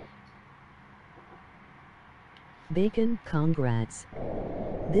 Bacon, congrats.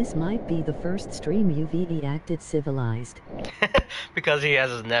 This might be the first stream you've acted civilized. Because he has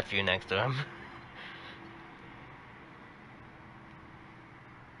his nephew next to him.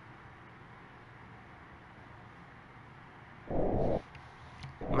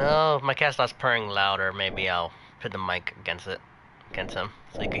 Well, if my cat starts purring louder, maybe I'll put the mic against him,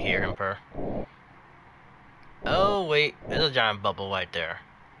 so you can hear him purr. Oh wait, there's a giant bubble right there.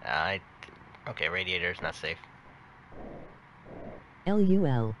 Okay, radiator's not safe.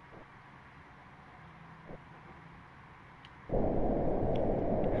 LUL.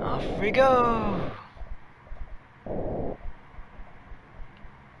 Off we go!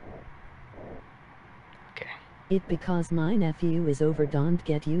 Okay. It because my nephew is over, don't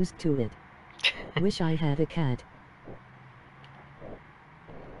get used to it. Wish I had a cat.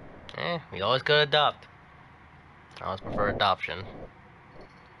 We always could adopt. I always prefer adoption.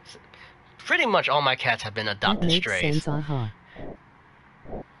 Pretty much all my cats have been That adopted makes strays. sense, aha.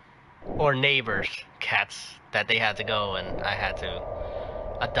 Or neighbors' cats that they had to go and I had to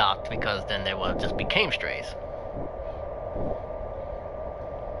adopt because then they would just became strays.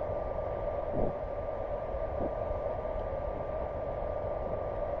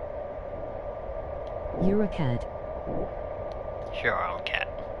 You're a cat. Sure, I'm a cat.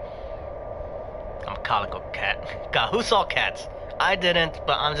 I'm a comical cat. God, who saw Cats? I didn't,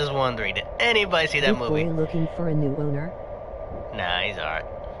 but I'm just wondering, did anybody see that Big movie? boy looking for a new owner. Nah, he's alright.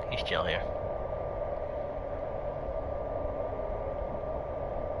 He's chill here.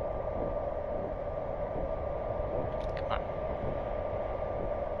 Come on.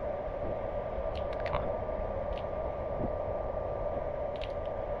 Come on.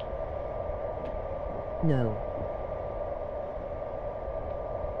 No.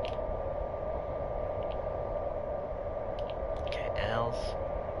 Okay, L's.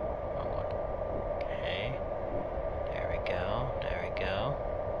 Okay. There we go. There we go.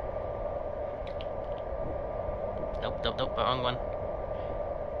 Nope, nope, nope, wrong one.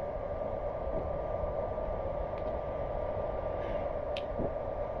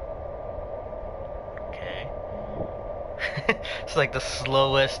 Okay. It's like the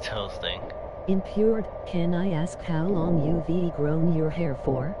slowest toasting. Impure, can I ask how long you've grown your hair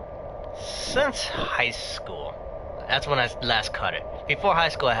for? Since high school. That's when I last cut it. Before high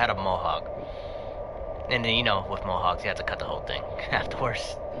school, I had a mohawk. And then, you know, with mohawks, you have to cut the whole thing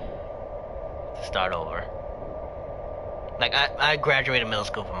afterwards to start over. Like, I graduated middle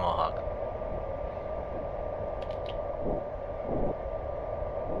school from mohawk.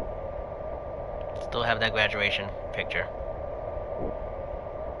 Still have that graduation picture.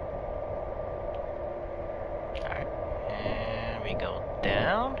 Alright. And we go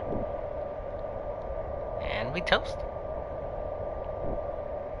down. And we toast.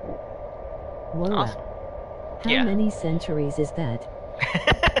 Whoa. Awesome. How Yeah. many centuries is that?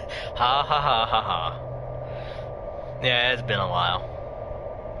 Ha ha ha ha ha. Yeah, it's been a while.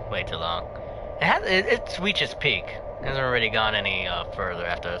 Way too long. It's reached its peak. It hasn't already gone any further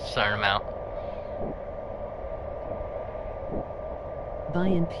after a certain amount. By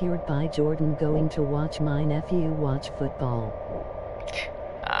Impure by Jordan going to watch my nephew watch football.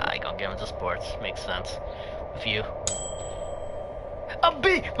 I gonna get into sports. Makes sense. With you. A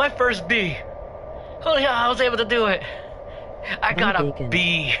B! My first B! Oh yeah, I was able to do it! I got a Bacon.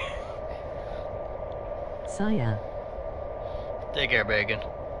 B! Saya. Take care, Bacon.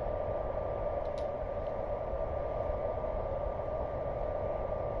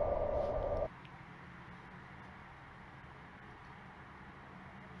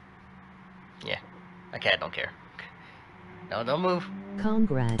 Yeah, my cat don't care. No, don't move.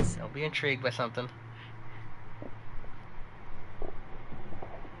 Congrats. Don't be intrigued by something.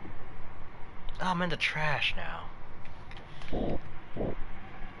 Oh, I'm in the trash now.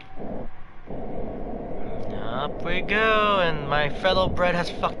 Up we go, and my fellow bread has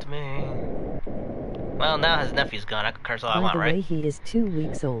fucked me. Well, now his nephew's gone. I can curse all I By want, the right? way, he is 2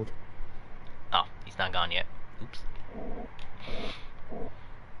 weeks old. Oh, he's not gone yet. Oops.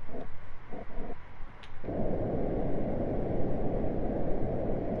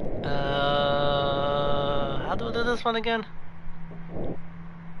 How do I do this one again?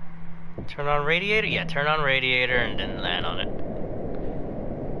 Turn on radiator? Yeah, turn on radiator and then land on it.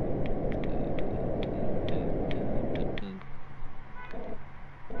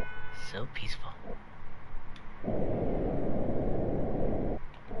 So peaceful.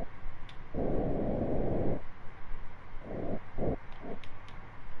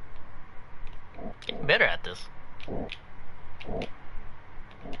 Getting better at this.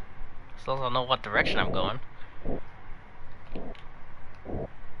 Still don't know what direction I'm going.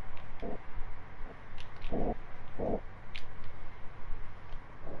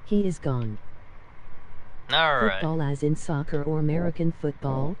 He is gone. Alright. Football as in soccer or American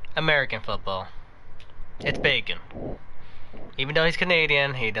football? American football. It's bacon. Even though he's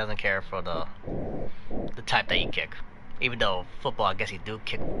Canadian, he doesn't care for the type that you kick. Even though football, I guess he do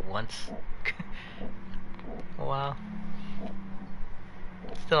kick once. Wow.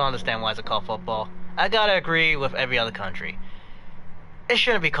 Still don't understand why it's called football. I gotta agree with every other country. It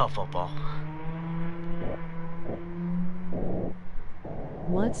shouldn't be called football.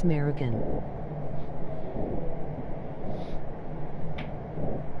 What's American?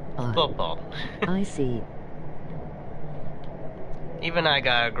 Football. I see. Even I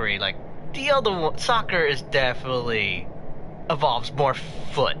gotta agree, like, the other one, soccer is definitely involves more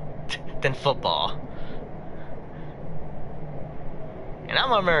foot than football. And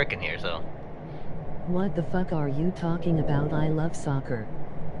I'm American here, so. What the fuck are you talking about? I love soccer.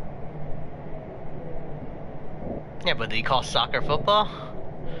 Yeah, but do you call soccer football?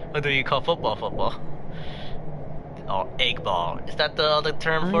 Or do you call football football? Or egg ball? Is that the other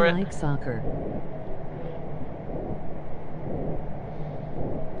term for I it? like soccer.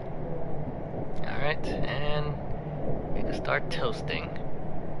 Alright, and we can start toasting.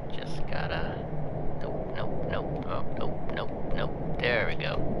 Just gotta... Nope, nope, nope, nope, nope, nope, nope. There we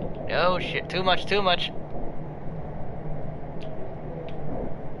go. No shit, too much, too much.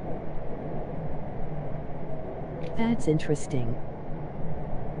 That's interesting.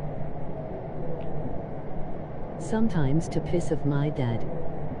 Sometimes to piss of my dad.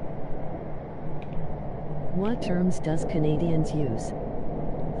 What terms does Canadians use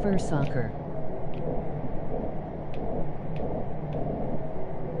for soccer?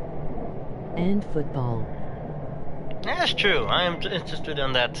 And football. That's true, I am interested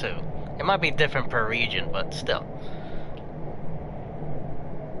in that too. It might be different per region, but still.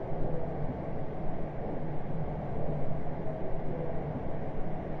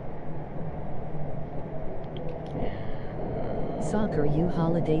 Soccer, you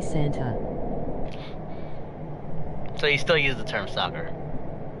holiday Santa. So you still use the term soccer.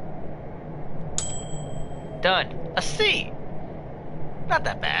 Done. A C! Not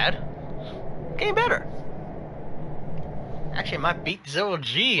that bad. Getting better. Actually, I might beat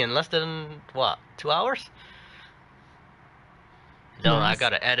 0G in less than, what, 2 hours? No, I Yes.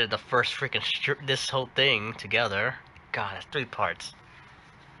 gotta edit the first freaking this whole thing together. God, it's 3 parts.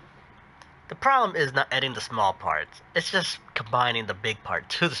 The problem is not editing the small parts. It's just combining the big part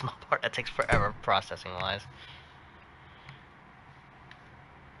to the small part. That takes forever processing-wise.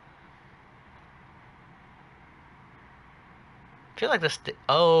 I feel like this.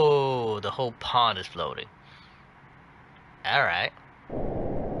 Oh, the whole pond is floating. All right.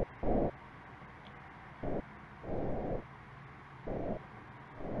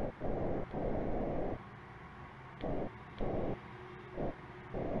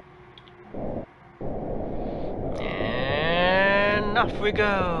 And off we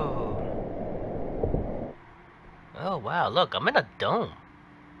go. Oh wow! Look, I'm in a dome.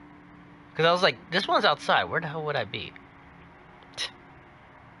 Cause I was like, this one's outside. Where the hell would I be?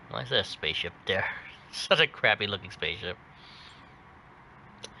 Why is there a spaceship there? Such a crappy looking spaceship.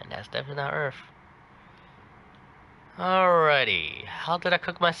 And that's definitely not Earth. Alrighty. How did I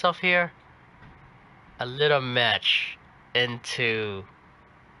cook myself here? A little match into...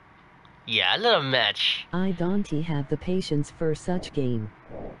 Yeah, a little match. I don't have the patience for such game.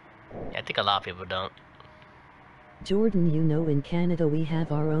 Yeah, I think a lot of people don't. Jordan, you know in Canada we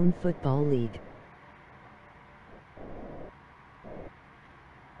have our own football league.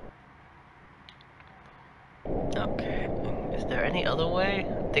 Okay. Is there any other way?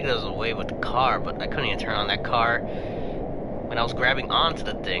 I think there was a way with the car, but I couldn't even turn on that car when I was grabbing onto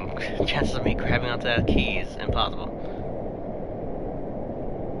the thing. Chances of me grabbing onto that key is impossible.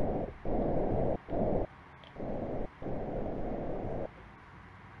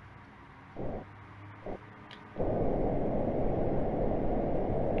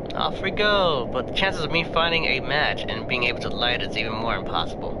 Off we go! But the chances of me finding a match and being able to light is even more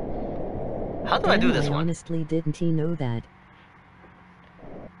impossible. How do I do this I one? honestly didn't know that.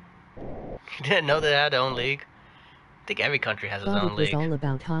 You didn't know they had their own league? I think every country has its Thought own it was league. all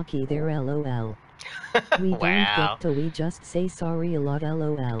about hockey there, lol. We Wow. don't get to, we just say sorry a lot,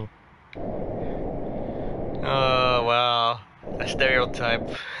 lol. Oh, wow. A stereotype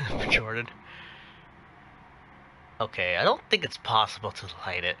for Jordan. Okay, I don't think it's possible to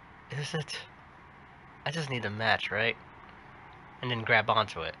light it. Is it? I just need a match, right? And then grab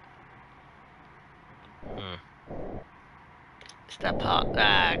onto it. Is that pot?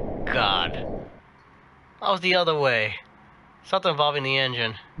 Ah, God. That was the other way. Something involving the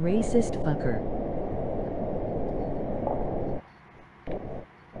engine. Racist fucker.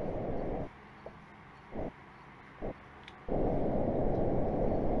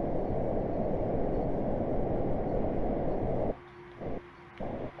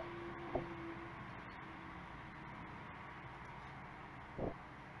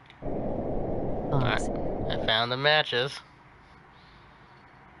 Ops. I found the matches.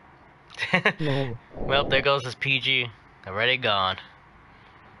 Lol. Well, there goes his PG. Already gone.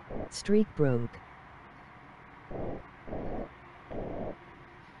 Streak broke.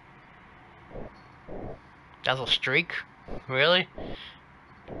 That's a streak? Really?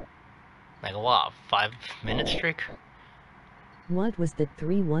 Like what? 5-minute streak? What was the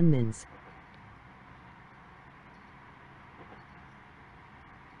 3 1-mins?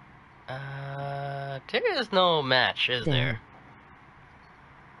 There is no match, is Damn. there?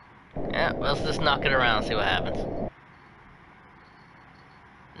 Yeah, let's just knock it around and see what happens.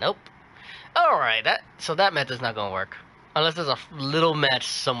 Nope. Alright, so that method's not gonna work. Unless there's a little match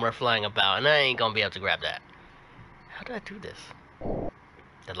somewhere flying about, and I ain't gonna be able to grab that. How do I do this?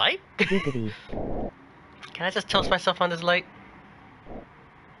 The light? Giggity. Can I just toast myself on this light?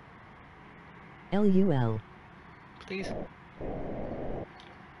 LUL. Please?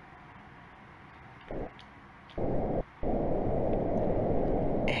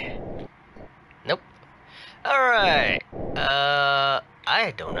 Nope. Alright.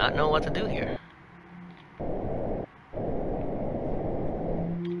 I do not know what to do here.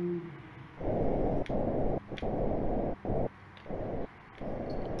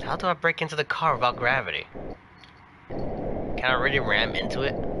 How do I break into the car without gravity? Can I really ram into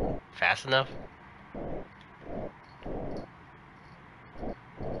it fast enough?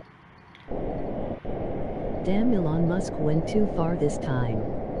 Damn, Elon Musk went too far this time.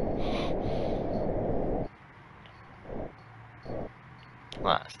 Come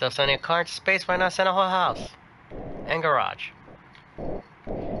on, still sending a car into space, why not send a whole house? And garage.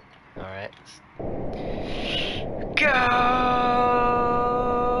 Alright. Go!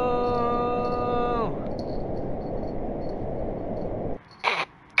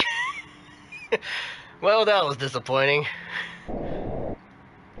 Well, that was disappointing. Oh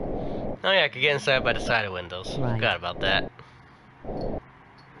yeah, I could get inside by the side of windows. Right. Forgot about that.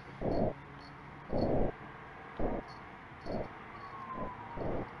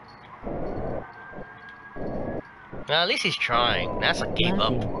 Well, at least he's trying. NASA gave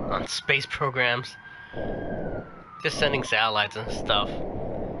up on space programs. Just sending satellites and stuff.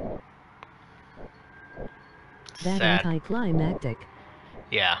 That Sad. anticlimactic.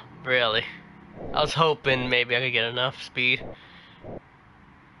 Yeah, really. I was hoping maybe I could get enough speed.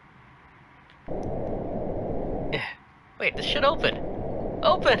 Wait, this should open.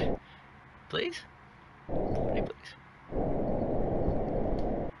 Open! Please? Pretty please.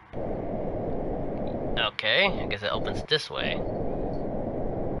 Okay, I guess it opens this way.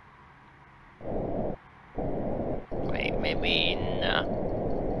 Wait, maybe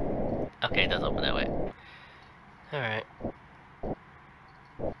no. Okay, it does open that way. Alright.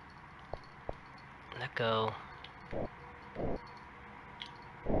 Let go.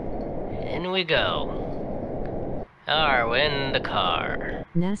 In we go. Alright, we're in the car.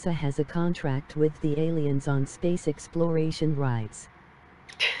 NASA has a contract with the aliens on space exploration rights.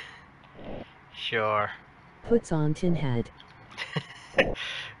 Sure. Puts on tin head.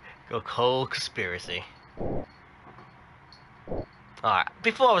 Go cold conspiracy. Alright,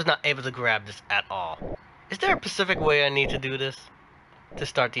 before I was not able to grab this at all. Is there a specific way I need to do this? To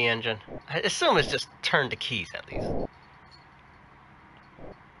start the engine? I assume it's just turn the keys at least.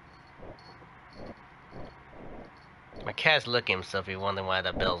 My cat's licking himself, he's wondering why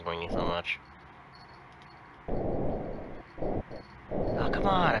that bell's ringing so much. Oh, come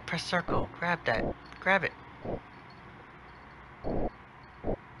on, I pressed circle. Grab that. Grab it.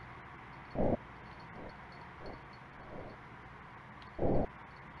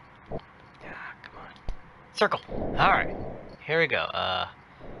 Ah, come on. Circle. Alright. Here we go.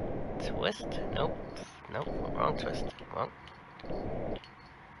 Twist? Nope. Nope. Wrong twist. Wrong.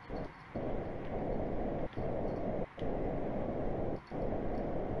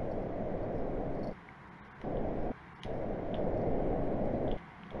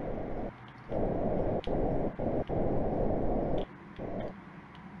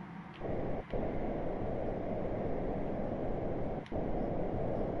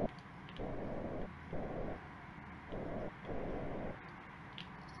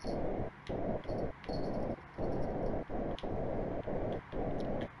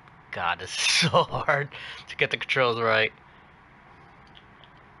 God, this is so hard to get the controls right.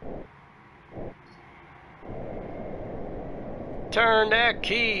 Turn that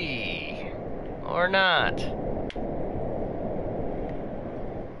key! Or not.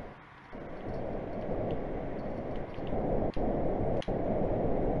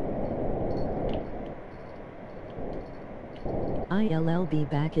 I'll be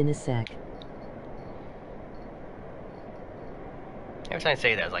back in a sec. Every time I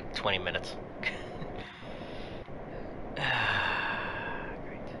say that, it's like 20 minutes. Great.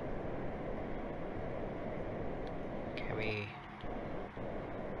 Can we...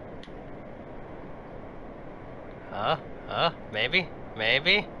 Maybe?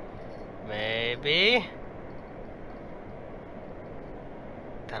 Maybe? Maybe?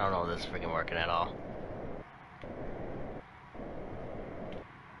 I don't know if this is freaking working at all.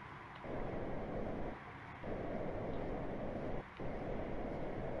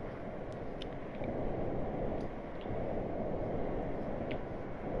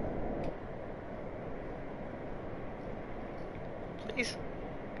 Please?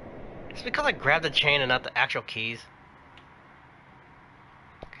 It's because I grabbed the chain and not the actual keys.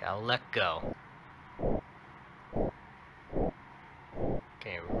 Okay, I'll let go.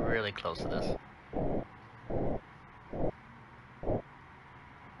 Getting really close to this.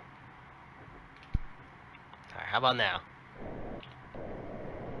 Alright, how about now?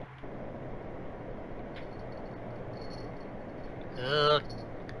 Ugh.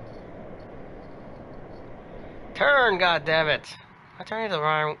 Turn, goddammit! I turned it the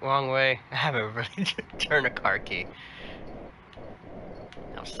wrong way. I haven't really turned a car key.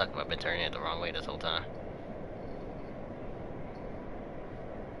 I'm stuck if I've been turning it the wrong way this whole time.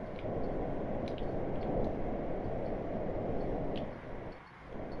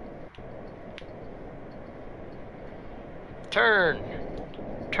 Turn!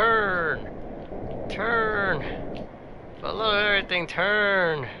 Turn! Turn! Follow everything,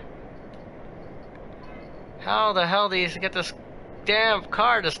 turn! How the hell do you get this damn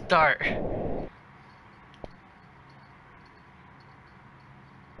car to start?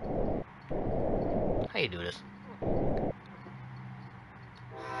 How you do this?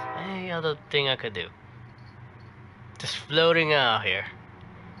 Any other thing I could do? Just floating out here.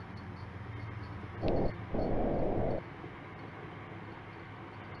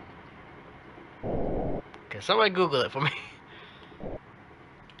 Okay, somebody Google it for me.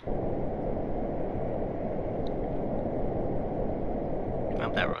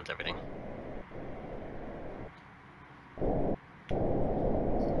 Well, that runs everything.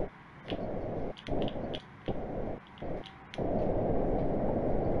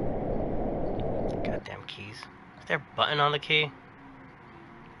 Goddamn keys. Is there a button on the key?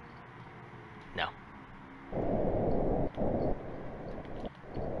 No.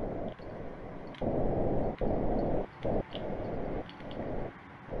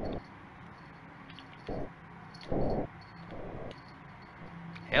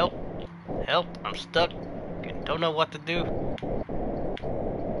 Help! Help! I'm stuck. Don't know what to do.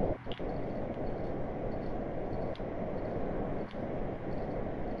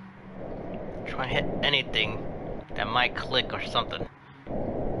 Try and hit anything that might click or something.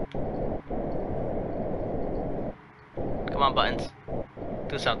 Come on, buttons.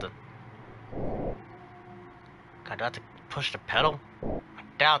 Do something. God, do I have to push the pedal? I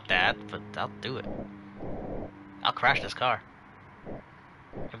doubt that, but I'll do it. I'll crash this car.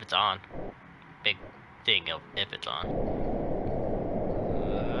 If it's on. Big thing of if it's on.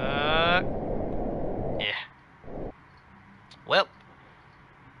 Yeah. Well.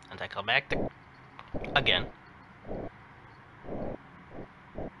 And I come back to... again.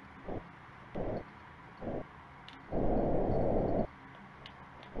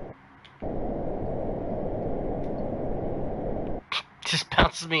 Just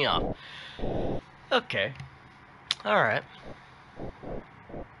bounces me off. Okay. Alright.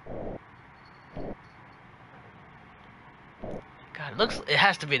 God, it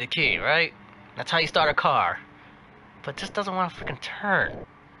has to be the key, right? That's how you start a car. But it just doesn't want to freaking turn.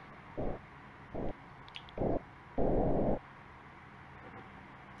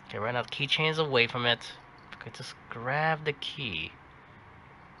 Okay, right now the keychain's away from it. Okay, just grab the key.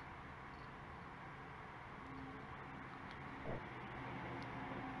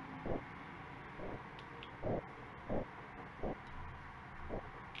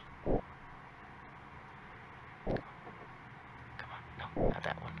 Not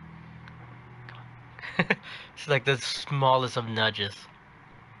that one. Come on. It's like the smallest of nudges.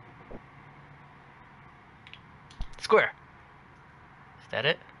 Square. Is that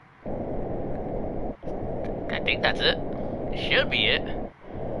it? I think that's it. It should be it.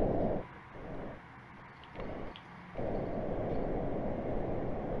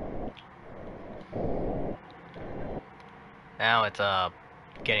 Now it's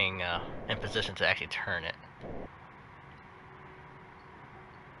getting in position to actually turn it.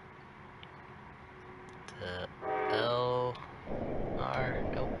 L R,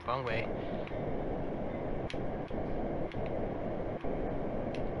 nope, wrong way.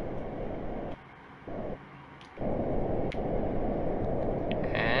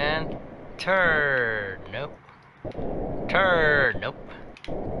 And turn, nope. Turn, nope.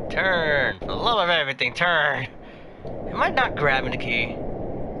 Turn, for the love of everything, turn. Am I not grabbing the key?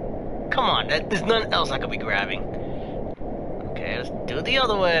 Come on, there's nothing else I could be grabbing. Okay, let's do it the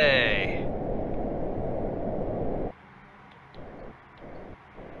other way.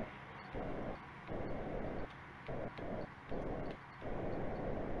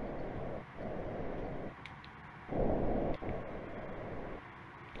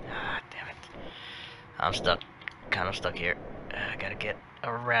 I'm stuck, kind of stuck here. I gotta get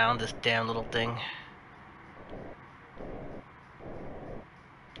around this damn little thing.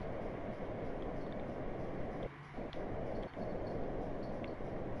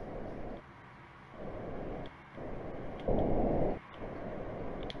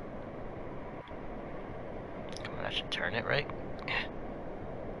 should turn it, right?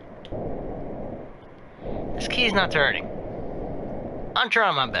 This key's not turning. I'm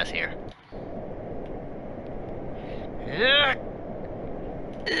trying my best here.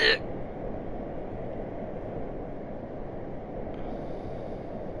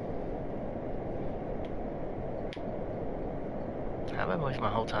 How am I wasting my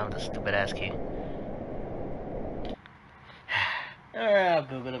whole time with this stupid ass key? Alright, I'll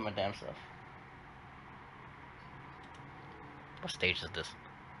Google it my damn self. What stage is this?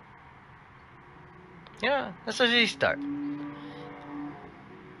 Yeah, let's just start.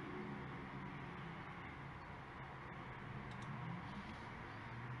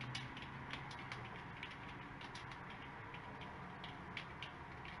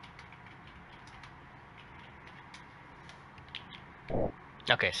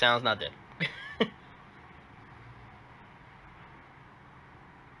 Okay, sound's not dead.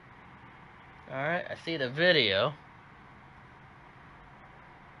 Alright, I see the video.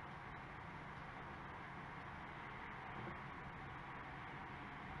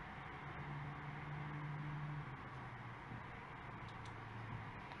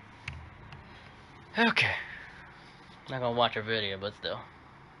 Okay. Not gonna watch a video, but still.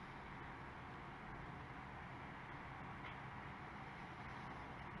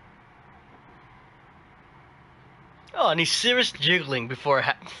 Oh, I need serious jiggling before it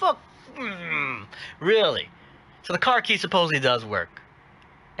fuck. Really? So the car key supposedly does work.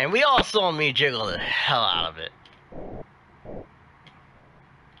 And we all saw me jiggle the hell out of it.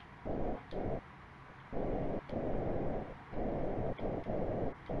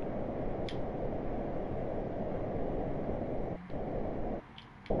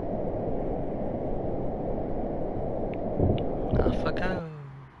 Off I go.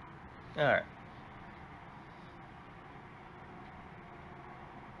 Alright.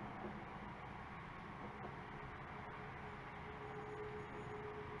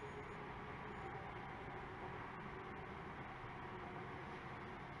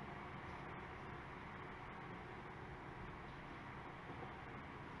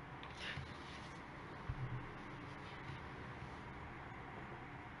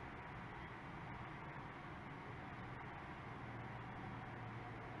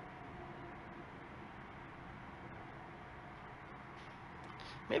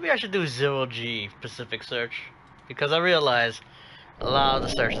 Maybe I should do 0G Pacific search, because I realize a lot of the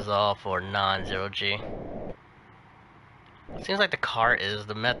searches are all for non-0G. Seems like the car is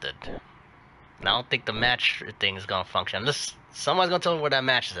the method. And I don't think the match thing is gonna function. Unless someone's gonna tell me where that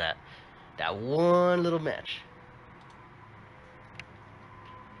match is at. That one little match.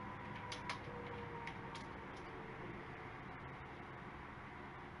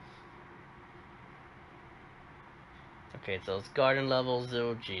 Okay, so it's garden level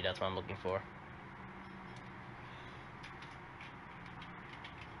 0G, that's what I'm looking for.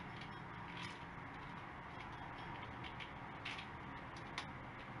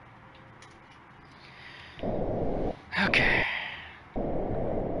 Okay.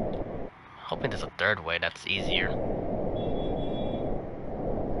 Hoping there's a third way that's easier.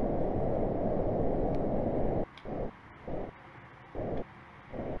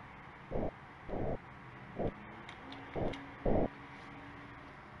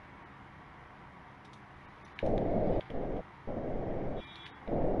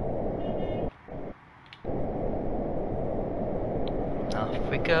 Off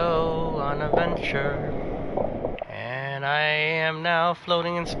we go on a venture. And I am now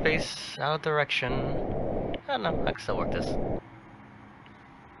floating in space out of direction. I don't know, I can still work this.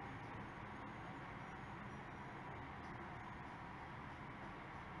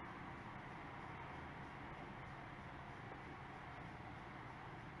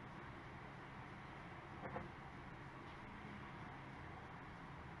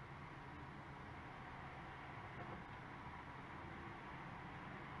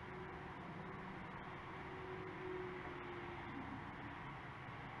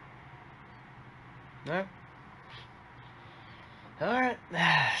 Alright,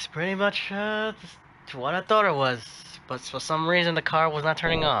 it's pretty much what I thought it was, but for some reason the car was not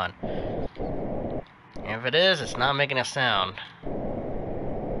turning on. And if it is, it's not making a sound.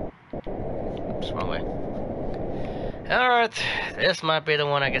 Oops, wrong way. Alright, this might be the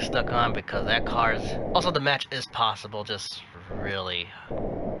one I get stuck on because that car is... Also, the match is possible, just really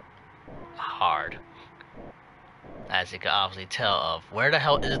hard. As you can obviously tell of where the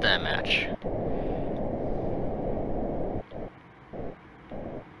hell is that match.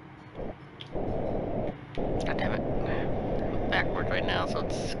 God damn it. I'm backwards right now, so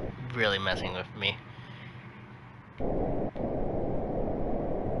it's really messing with me.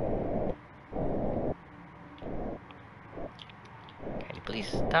 please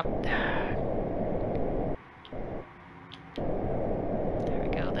stop.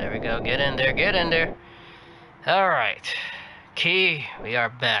 There we go. Get in there. Alright. Key, we are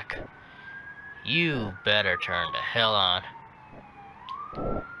back. You better turn the hell on.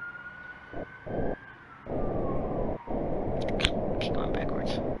 Keep going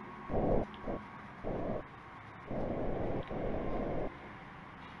backwards.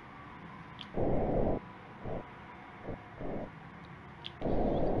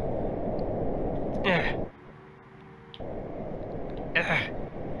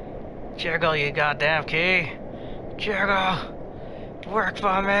 Jiggle, you goddamn key. Jiggle. Work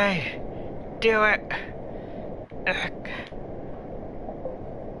for me. Do it.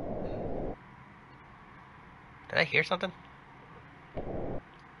 Did I hear something?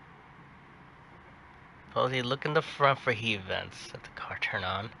 Posey, look in the front for heat vents. Let the car turn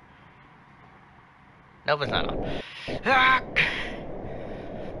on. Nope, it's not on. Ah!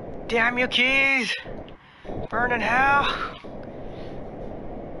 Damn you, keys! Burn in hell!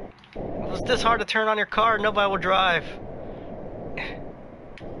 It was this hard to turn on your car, nobody will drive.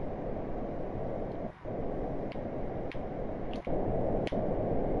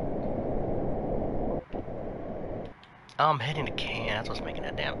 Oh, I'm hitting the can. That's what's making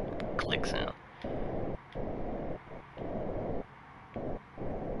that damn click sound.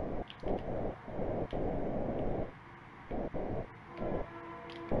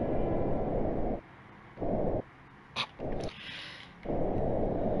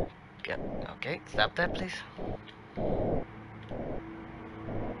 Okay, stop that, please.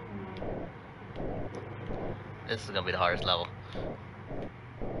 This is gonna be the hardest level. I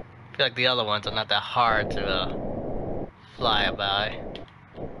feel like the other ones are not that hard to fly by.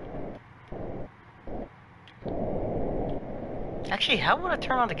 Actually, how would I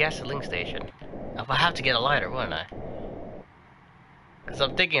turn on the gasoline station? If I have to get a lighter, wouldn't I? Because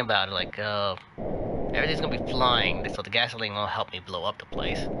I'm thinking about it, like, everything's gonna be flying, so the gasoline won't help me blow up the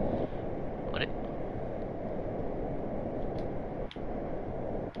place. Would it?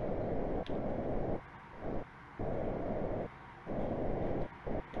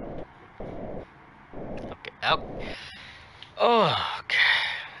 Okay, out. Oh, okay.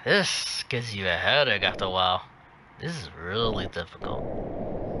 This gives you a headache after a while. This is really difficult.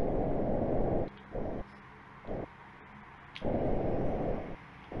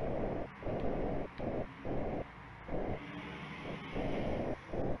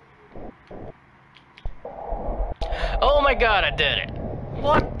 Oh my god, I did it!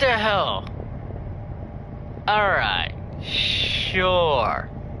 What the hell? Alright, sure.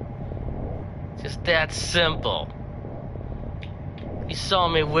 Just that simple. You saw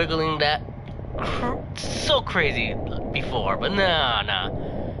me wiggling that so crazy before, but nah.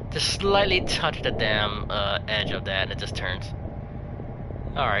 Just slightly touch the damn edge of that and it just turns.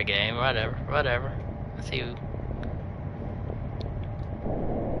 Alright game, whatever. I see you.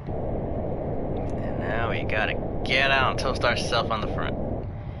 And now we gotta get out and toast ourselves on the front.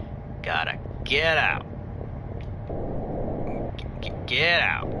 Gotta get out. Get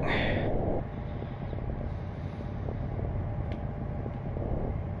out.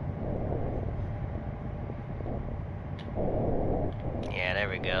 Yeah, there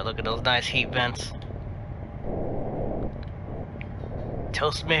we go. Look at those nice heat vents.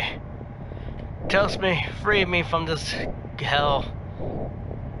 Toast me. Toast me. Free me from this hell.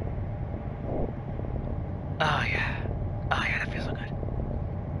 Oh yeah. Oh yeah, that feels so good.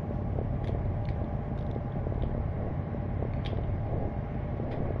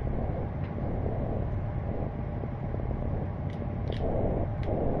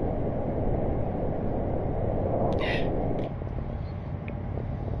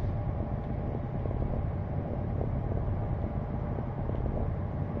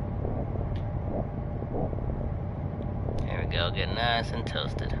 There we go, get nice and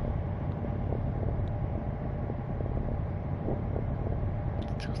toasted.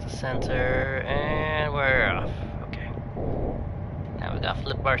 Toast the center, and we're off. Okay. Now we gotta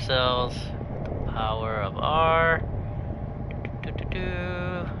flip ourselves. The power of R.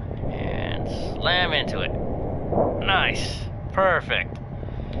 And slam into it. Nice. Perfect.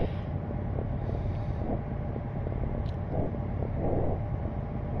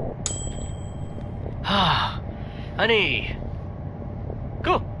 Ah, honey.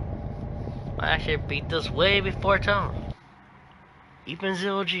 Cool. I actually beat this way before time. Even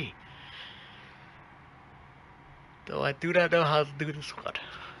 0G. Though I do not know how to do this one.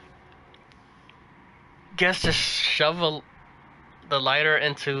 Guess just shovel the lighter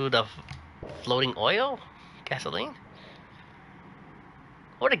into the floating oil? Gasoline?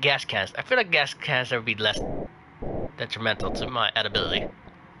 Or the gas canister. I feel like gas canister would be less detrimental to my edibility.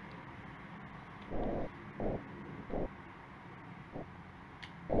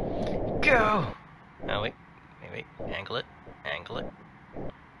 Go! Oh, wait. Wait. Angle it. Angle it.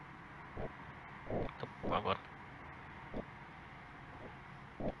 Nope, wrong one.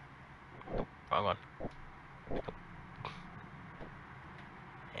 Nope, wrong one. Nope.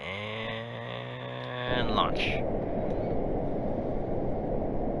 And launch.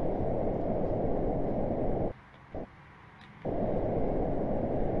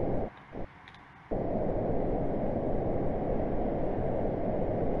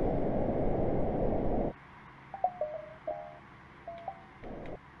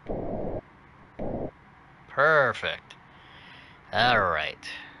 Perfect. Alright.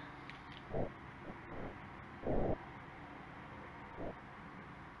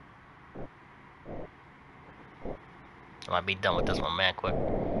 I might be done with this one, man, quick.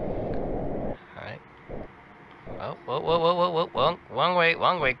 Alright. Oh, whoa. Wrong way.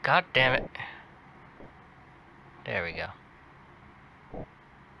 God damn it. There we go.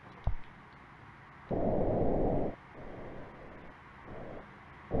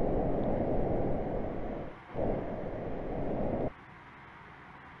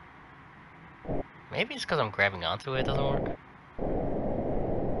 Maybe it's because I'm grabbing onto it doesn't work.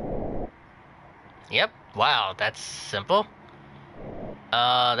 Yep. Wow, that's simple.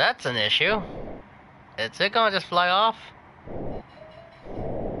 That's an issue. Is it gonna just fly off?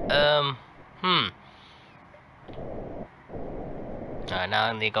 Alright, now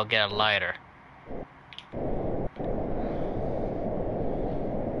I need to go get a lighter.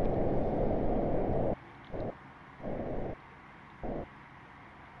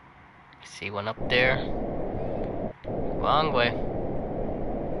 See one up there? Wrong way.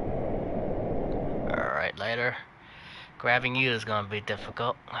 Alright, lighter. Grabbing you is gonna be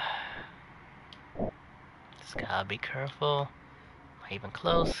difficult. Just gotta be careful. Am I even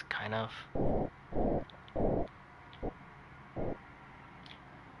close? Kind of.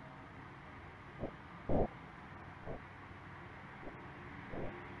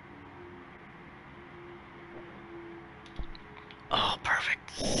 Oh,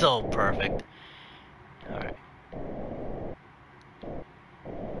 perfect. So perfect. Alright.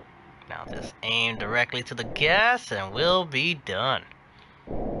 Now just aim directly to the gas and we'll be done.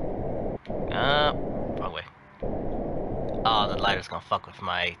 Wrong way. Oh, the lighter's gonna fuck with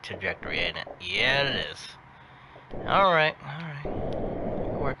my trajectory, ain't it? Yeah, it is. Alright.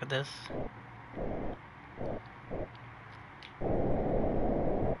 We'll work with this.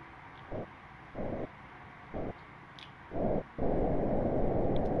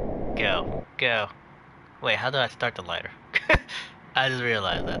 Go. Wait, how do I start the lighter? I just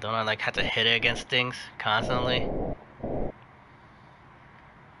realized that. Don't I like have to hit it against things constantly?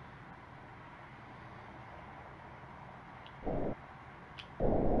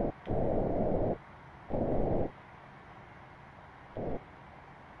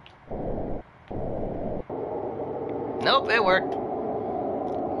 Nope, it worked.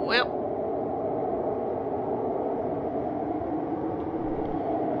 Well.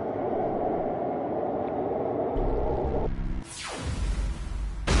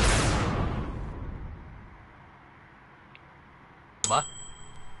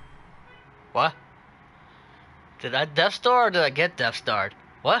 What? Did I Death Star or did I get Death Starred?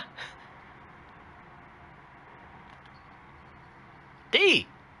 What? D!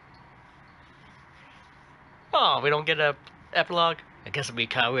 Oh, we don't get a epilogue? I guess it'd be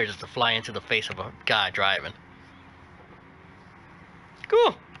kind of weird just to fly into the face of a guy driving.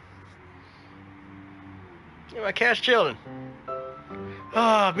 Cool. Yeah, my cat's chilling.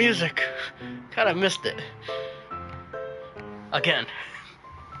 Ah, music. Kinda missed it. Again.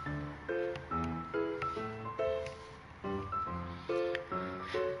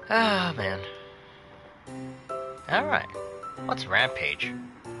 Ah, man. Alright. What's Rampage?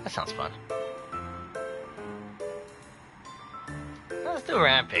 That sounds fun. Let's do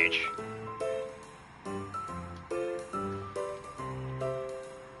Rampage.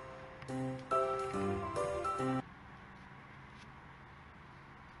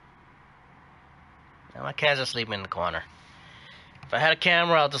 Now my cat's just sleeping in the corner. If I had a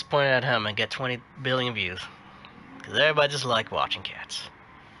camera, I'll just point it at him and get 20 billion views. Because everybody just like watching cats.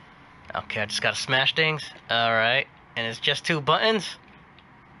 Okay, I just gotta smash things. Alright. And it's just 2 buttons.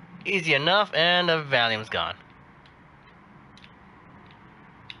 Easy enough, and the volume's gone.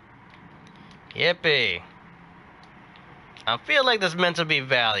 Yippee. I feel like there's meant to be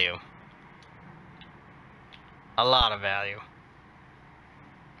value. A lot of value.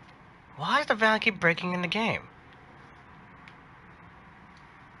 Why does the value keep breaking in the game?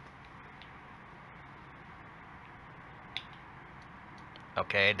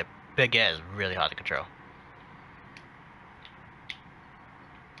 Okay, the big A is really hard to control.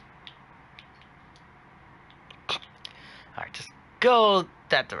 Alright, just go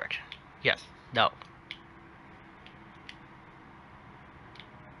that direction. Yes. No.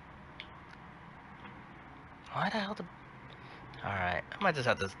 Why the hell the... Alright, I might just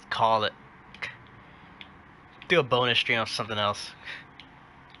have to call it. Do a bonus stream of something else.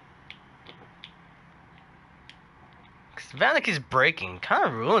 Because Valley keeps breaking. Kind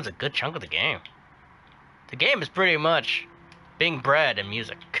of ruins a good chunk of the game. The game is pretty much being bred in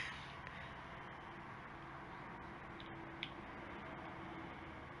music.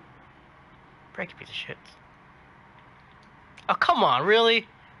 Break, you piece of shit. Oh, come on, really?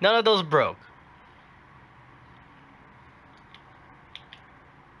 None of those broke.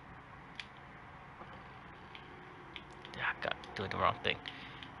 Yeah, I got doing the wrong thing.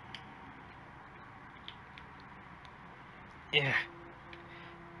 Yeah.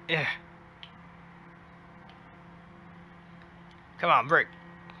 Yeah. Come on, break.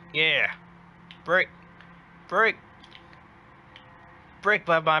 Yeah. Break. Break. Break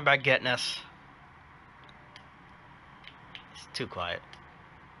my mind by getting us. It's too quiet.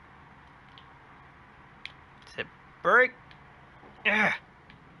 Sit. Break. Yeah.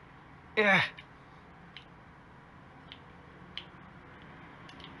 Yeah.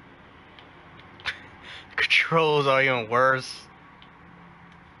 Controls are even worse.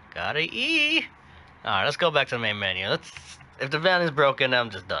 Gotta E. Alright, let's go back to the main menu. If the van is broken, I'm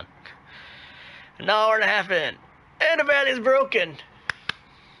just done. An hour and a half in. And the van is broken.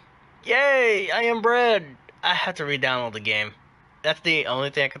 Yay! I am bred. I had to re-download the game. That's the only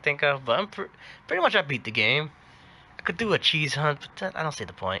thing I could think of, but I'm pretty much I beat the game. I could do a cheese hunt, but I don't see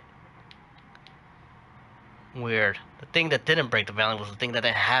the point. Weird. The thing that didn't break the van was the thing that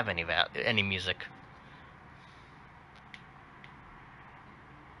didn't have any music.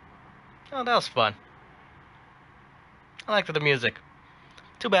 Oh, that was fun. I liked the music.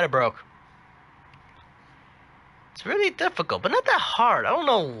 Too bad it broke. It's really difficult, but not that hard. I don't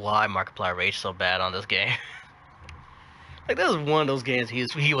know why Markiplier raged so bad on this game. Like, this is one of those games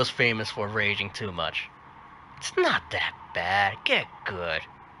he was famous for raging too much. It's not that bad. Get good.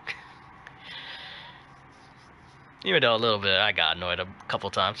 Even though a little bit, I got annoyed a couple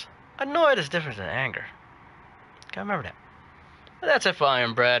times. Annoyed is different than anger. Gotta remember that. But that's it for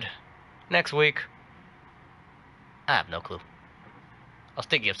Iron Bread. Next week, I have no clue. I was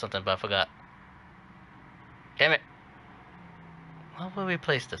thinking of something, but I forgot. Damn it. How will we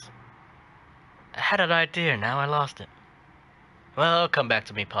place this? I had an idea, now I lost it. Well, come back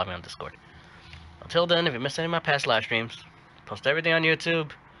to me, probably on Discord. Until then, if you missed any of my past live streams, post everything on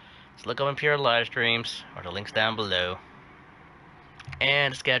YouTube. Just look up Imperial live streams, or the links down below.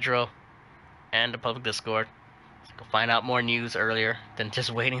 And the schedule, and the public Discord. So you can find out more news earlier than just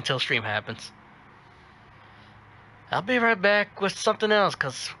waiting until stream happens. I'll be right back with something else,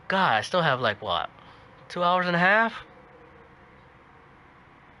 because, God, I still have, like, what? 2 hours and a half?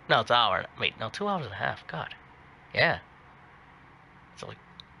 No, it's an hour. Wait, no, 2 hours and a half. God. Yeah. So,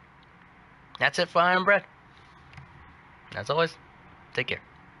 that's it for Iron Bread. As always, take care.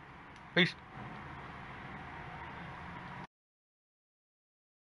 Peace.